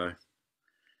delay here.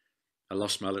 I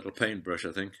lost my little paintbrush,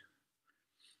 I think.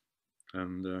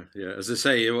 And yeah, as I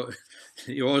say, you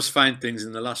always find things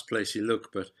in the last place you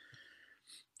look, but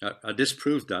I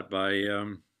disproved that by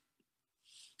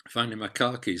finding my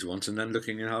car keys once and then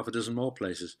looking in half a dozen more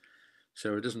places.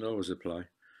 So it doesn't always apply.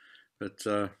 But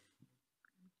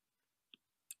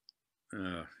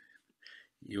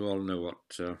you all know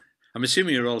what... I'm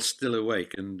assuming you're all still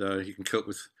awake and you can cope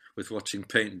with watching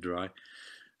paint dry.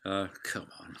 Come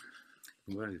on.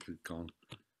 Where have it gone?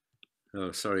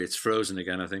 Oh, sorry, it's frozen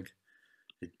again, I think.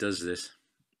 It does this.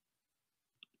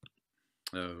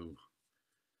 Oh.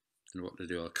 And what to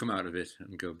do? I'll come out of it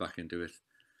and go back into it.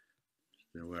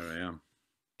 Don't know where I am.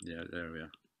 Yeah, there we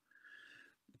are.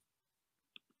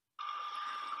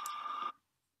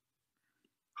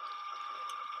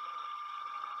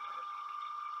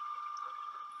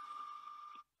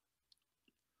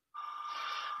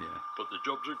 Yeah. But the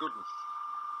job's a good one.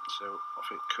 So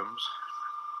off it comes.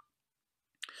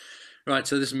 Right,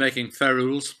 so this is making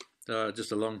ferrules,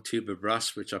 just a long tube of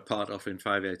brass which I part off in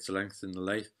 5/8 length in the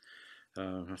lathe.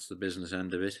 That's the business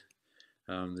end of it.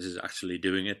 This is actually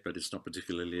doing it, but it's not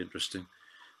particularly interesting,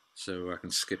 so I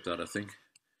can skip that, I think.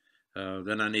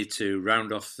 Then I need to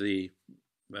round off the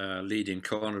leading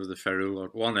corner of the ferrule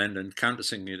at one end and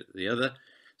countersink it at the other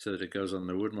so that it goes on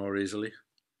the wood more easily.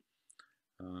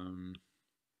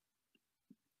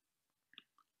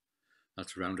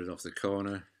 That's rounded off the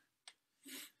corner.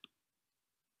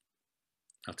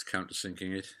 That's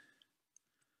countersinking it.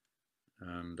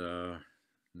 And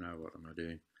now what am I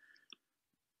doing?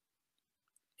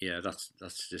 Yeah, that's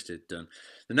just it done.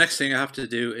 The next thing I have to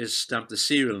do is stamp the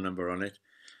serial number on it.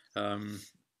 I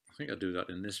think I do that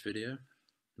in this video.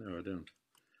 No, I don't.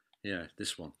 Yeah,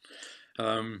 this one.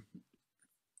 I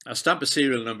stamp a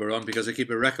serial number on because I keep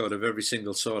a record of every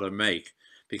single sort I make,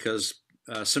 because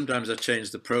sometimes I change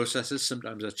the processes,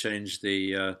 sometimes I change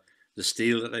the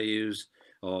steel that I use,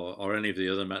 or any of the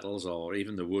other metals, or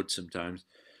even the wood sometimes.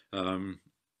 And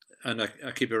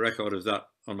I keep a record of that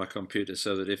on my computer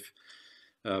so that if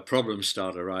problems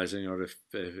start arising, or if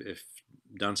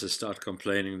dancers start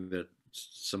complaining that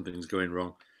something's going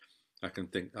wrong, I can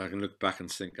look back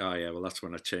and think, oh yeah, well that's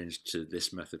when I changed to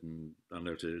this method and I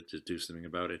know to do something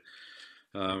about it.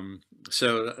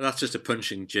 So that's just a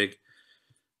punching jig,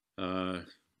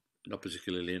 not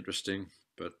particularly interesting,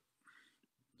 but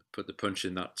put the punch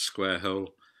in that square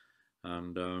hole,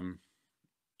 and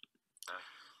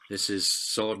this is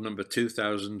sword number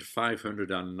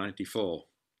 2594.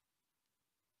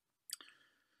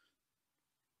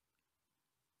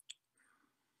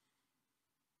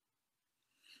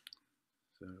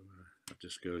 So that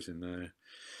just goes in there,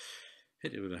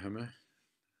 hit it with a hammer,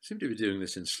 seem to be doing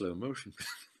this in slow motion.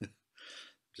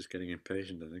 Just getting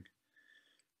impatient, I think.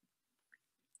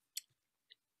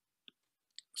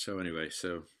 So anyway,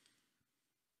 so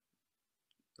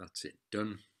that's it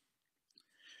done.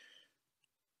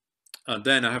 And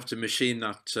then I have to machine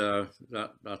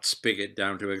that spigot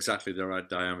down to exactly the right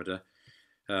diameter.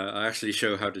 I actually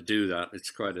show how to do that. It's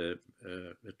quite a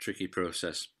tricky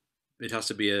process. It has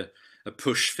to be a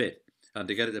push fit, and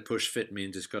to get it to push fit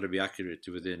means it's got to be accurate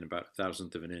to within about a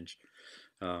thousandth of an inch.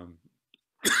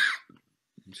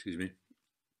 Excuse me.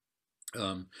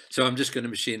 So I'm just going to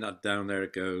machine that down. There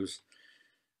it goes,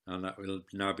 and that will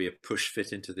now be a push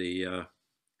fit into the.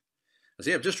 I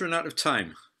see I've just run out of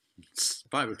time. It's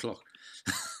 5 o'clock.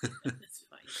 That's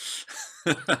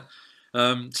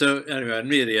fine. So anyway, I'm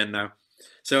near the end now.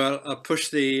 So I'll push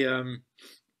the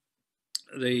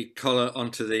collar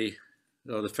onto the,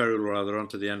 or the ferrule rather,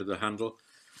 onto the end of the handle.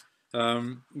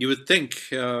 You would think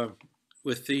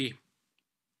with the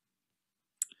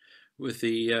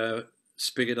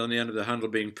spigot on the end of the handle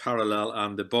being parallel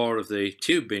and the bore of the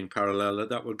tube being parallel,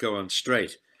 that would go on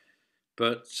straight.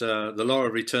 But the law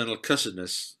of eternal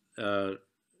cussedness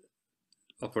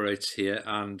operates here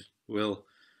and will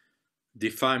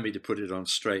defy me to put it on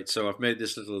straight. So I've made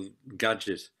this little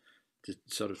gadget to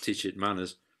sort of teach it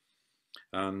manners.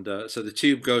 And so the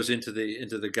tube goes into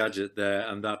the gadget there,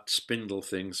 and that spindle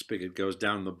thing, spigot, goes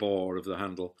down the bore of the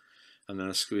handle, and then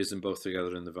I squeeze them both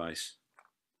together in the vise,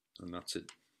 and that's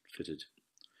it, fitted.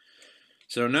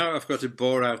 So now I've got to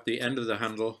bore out the end of the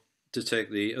handle to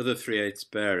take the other 3/8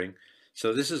 bearing.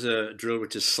 So this is a drill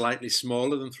which is slightly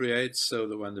smaller than 3/8, so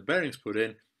that when the bearing's put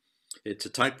in, it's a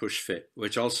tight push fit,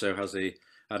 which also has the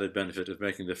added benefit of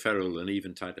making the ferrule an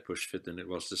even tighter push fit than it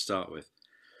was to start with.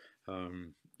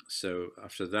 So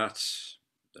after that,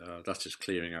 that's just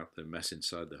clearing out the mess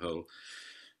inside the hole.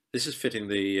 This is fitting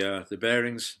the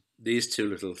bearings. These two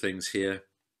little things here,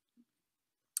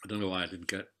 I don't know why I didn't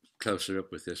get closer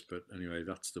up with this, but anyway,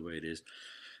 that's the way it is.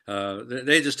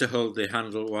 They're just to hold the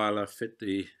handle while I fit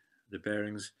the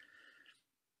bearings.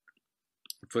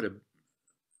 I put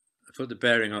the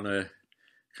bearing on a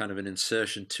kind of an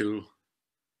insertion tool.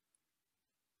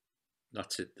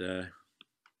 That's it there.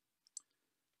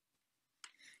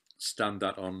 Stand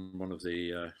that on one of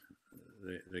the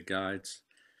guides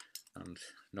and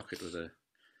knock it with a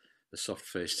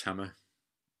soft-faced hammer.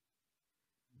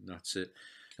 That's it.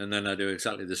 And then I do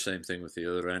exactly the same thing with the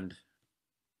other end.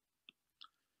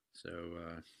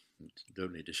 So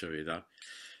don't need to show you that.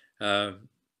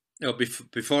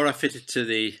 Before I fit it to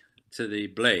the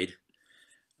blade,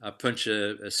 I punch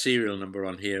a serial number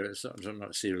on here. It's not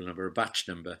a serial number, a batch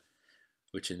number,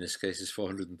 which in this case is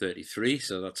 433.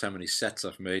 So that's how many sets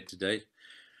I've made to date.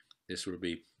 This will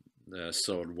be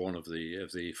sword 1 of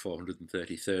the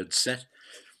 433rd set.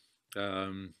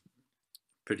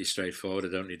 Pretty straightforward. I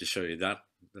don't need to show you that.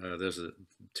 Those are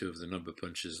 2 of the number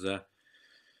punches there.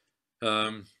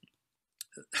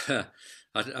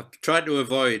 I've tried to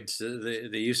avoid the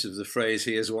use of the phrase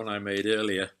 "here's one I made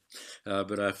earlier,"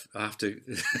 but I have to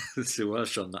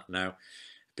Welsh on that now,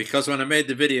 because when I made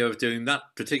the video of doing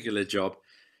that particular job,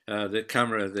 the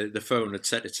camera, the phone had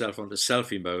set itself onto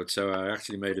selfie mode, so I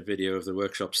actually made a video of the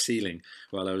workshop ceiling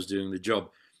while I was doing the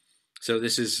job. So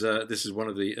this is one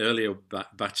of the earlier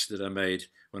batch that I made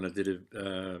when I did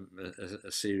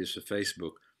a series for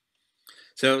Facebook.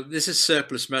 So this is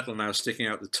surplus metal now sticking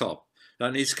out the top.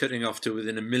 That needs cutting off to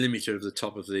within 1 millimeter of the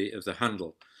top of the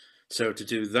handle. So to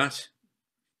do that,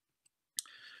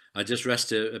 I just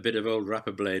rest a bit of old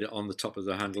wrapper blade on the top of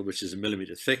the handle, which is 1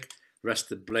 millimeter thick, rest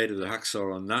the blade of the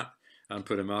hacksaw on that, and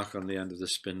put a mark on the end of the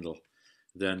spindle.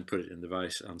 Then put it in the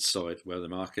vise and saw it where the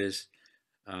mark is.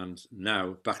 And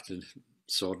now back to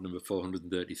sword number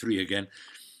 433 again.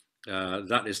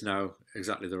 That is now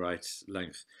exactly the right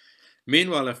length.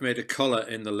 Meanwhile, I've made a collar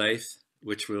in the lathe,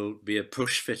 which will be a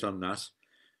push fit on that.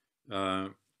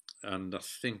 And I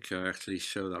think I actually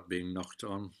show that being knocked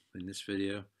on in this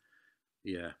video.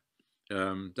 Yeah,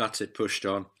 that's it, pushed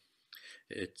on.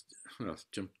 Well, I've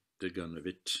jumped the gun a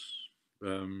bit.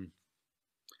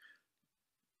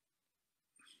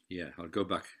 Yeah, I'll go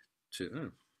back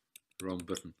to, wrong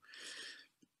button.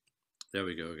 There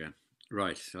we go again.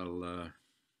 Right, I'll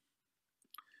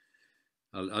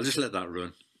just let that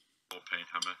run. Paint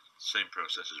hammer, same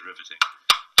process as riveting.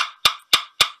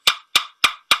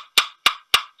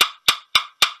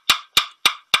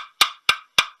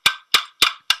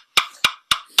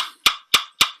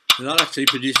 And that actually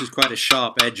produces quite a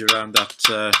sharp edge around that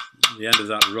the end of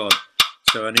that rod.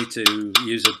 So I need to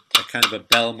use a kind of a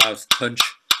bell mouth punch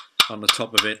on the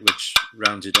top of it, which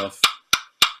rounds it off.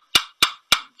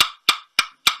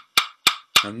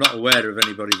 I'm not aware of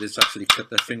anybody that's actually cut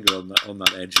their finger on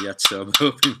that edge yet, so I'm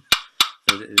hoping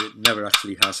that it never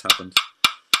actually has happened.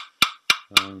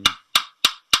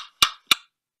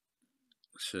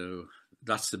 So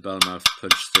that's the bell mouth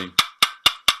punch thing.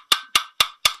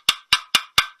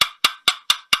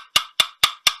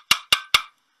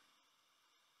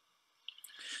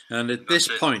 And at this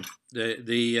point,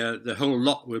 the whole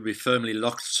lot will be firmly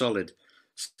locked solid,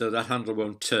 so that handle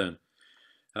won't turn.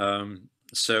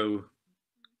 So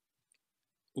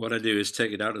what I do is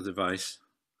take it out of the vise,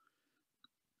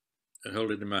 and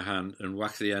hold it in my hand, and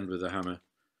whack the end with a hammer.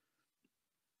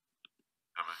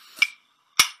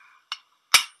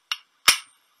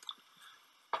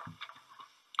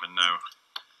 And now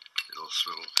it'll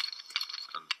swivel,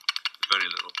 and very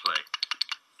little play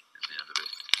in the end of it.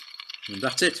 And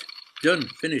that's it. Done.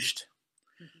 Finished.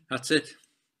 That's it.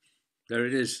 There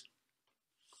it is.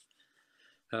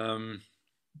 Well,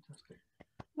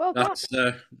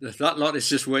 that lot is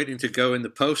just waiting to go in the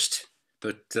post.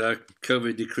 But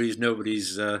COVID decrees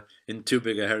nobody's in too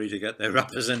big a hurry to get their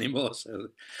wrappers anymore. So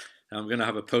I'm going to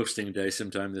have a posting day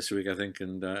sometime this week, I think,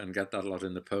 and get that lot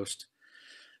in the post.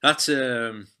 That's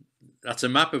a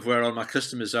map of where all my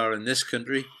customers are in this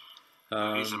country.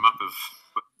 Here's a map of.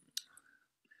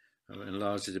 I'll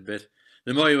enlarge it a bit.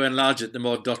 The more you enlarge it, the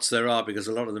more dots there are, because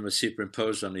a lot of them are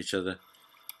superimposed on each other.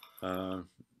 Lots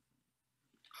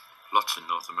in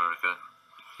North America.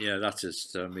 Yeah, that's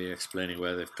just me explaining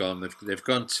where they've gone. They've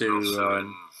gone to lots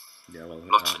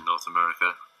in North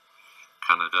America,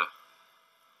 Canada,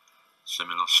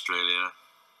 some in Australia,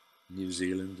 New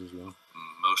Zealand as well.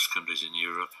 Most countries in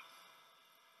Europe,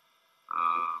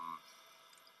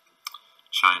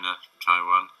 China,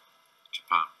 Taiwan,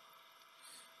 Japan.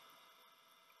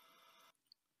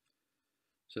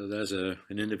 So there's an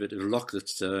innovative lock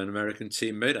that an American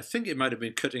team made. I think it might have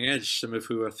been cutting edge, some of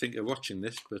who I think are watching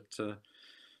this, but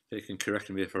they can correct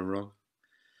me if I'm wrong.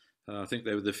 I think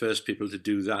they were the first people to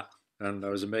do that, and I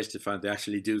was amazed to find they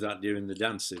actually do that during the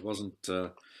dance. It wasn't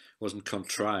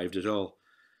contrived at all.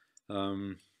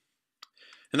 And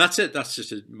that's it. That's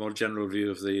just a more general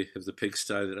view of the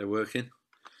pigsty that I work in.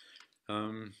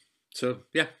 So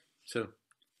yeah, so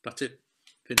that's it.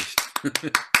 Finished.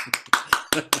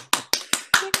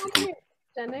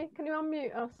 Jenny, can you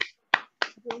unmute us?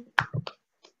 Give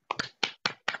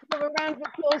a round of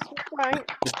applause for Frank.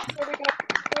 Here we go.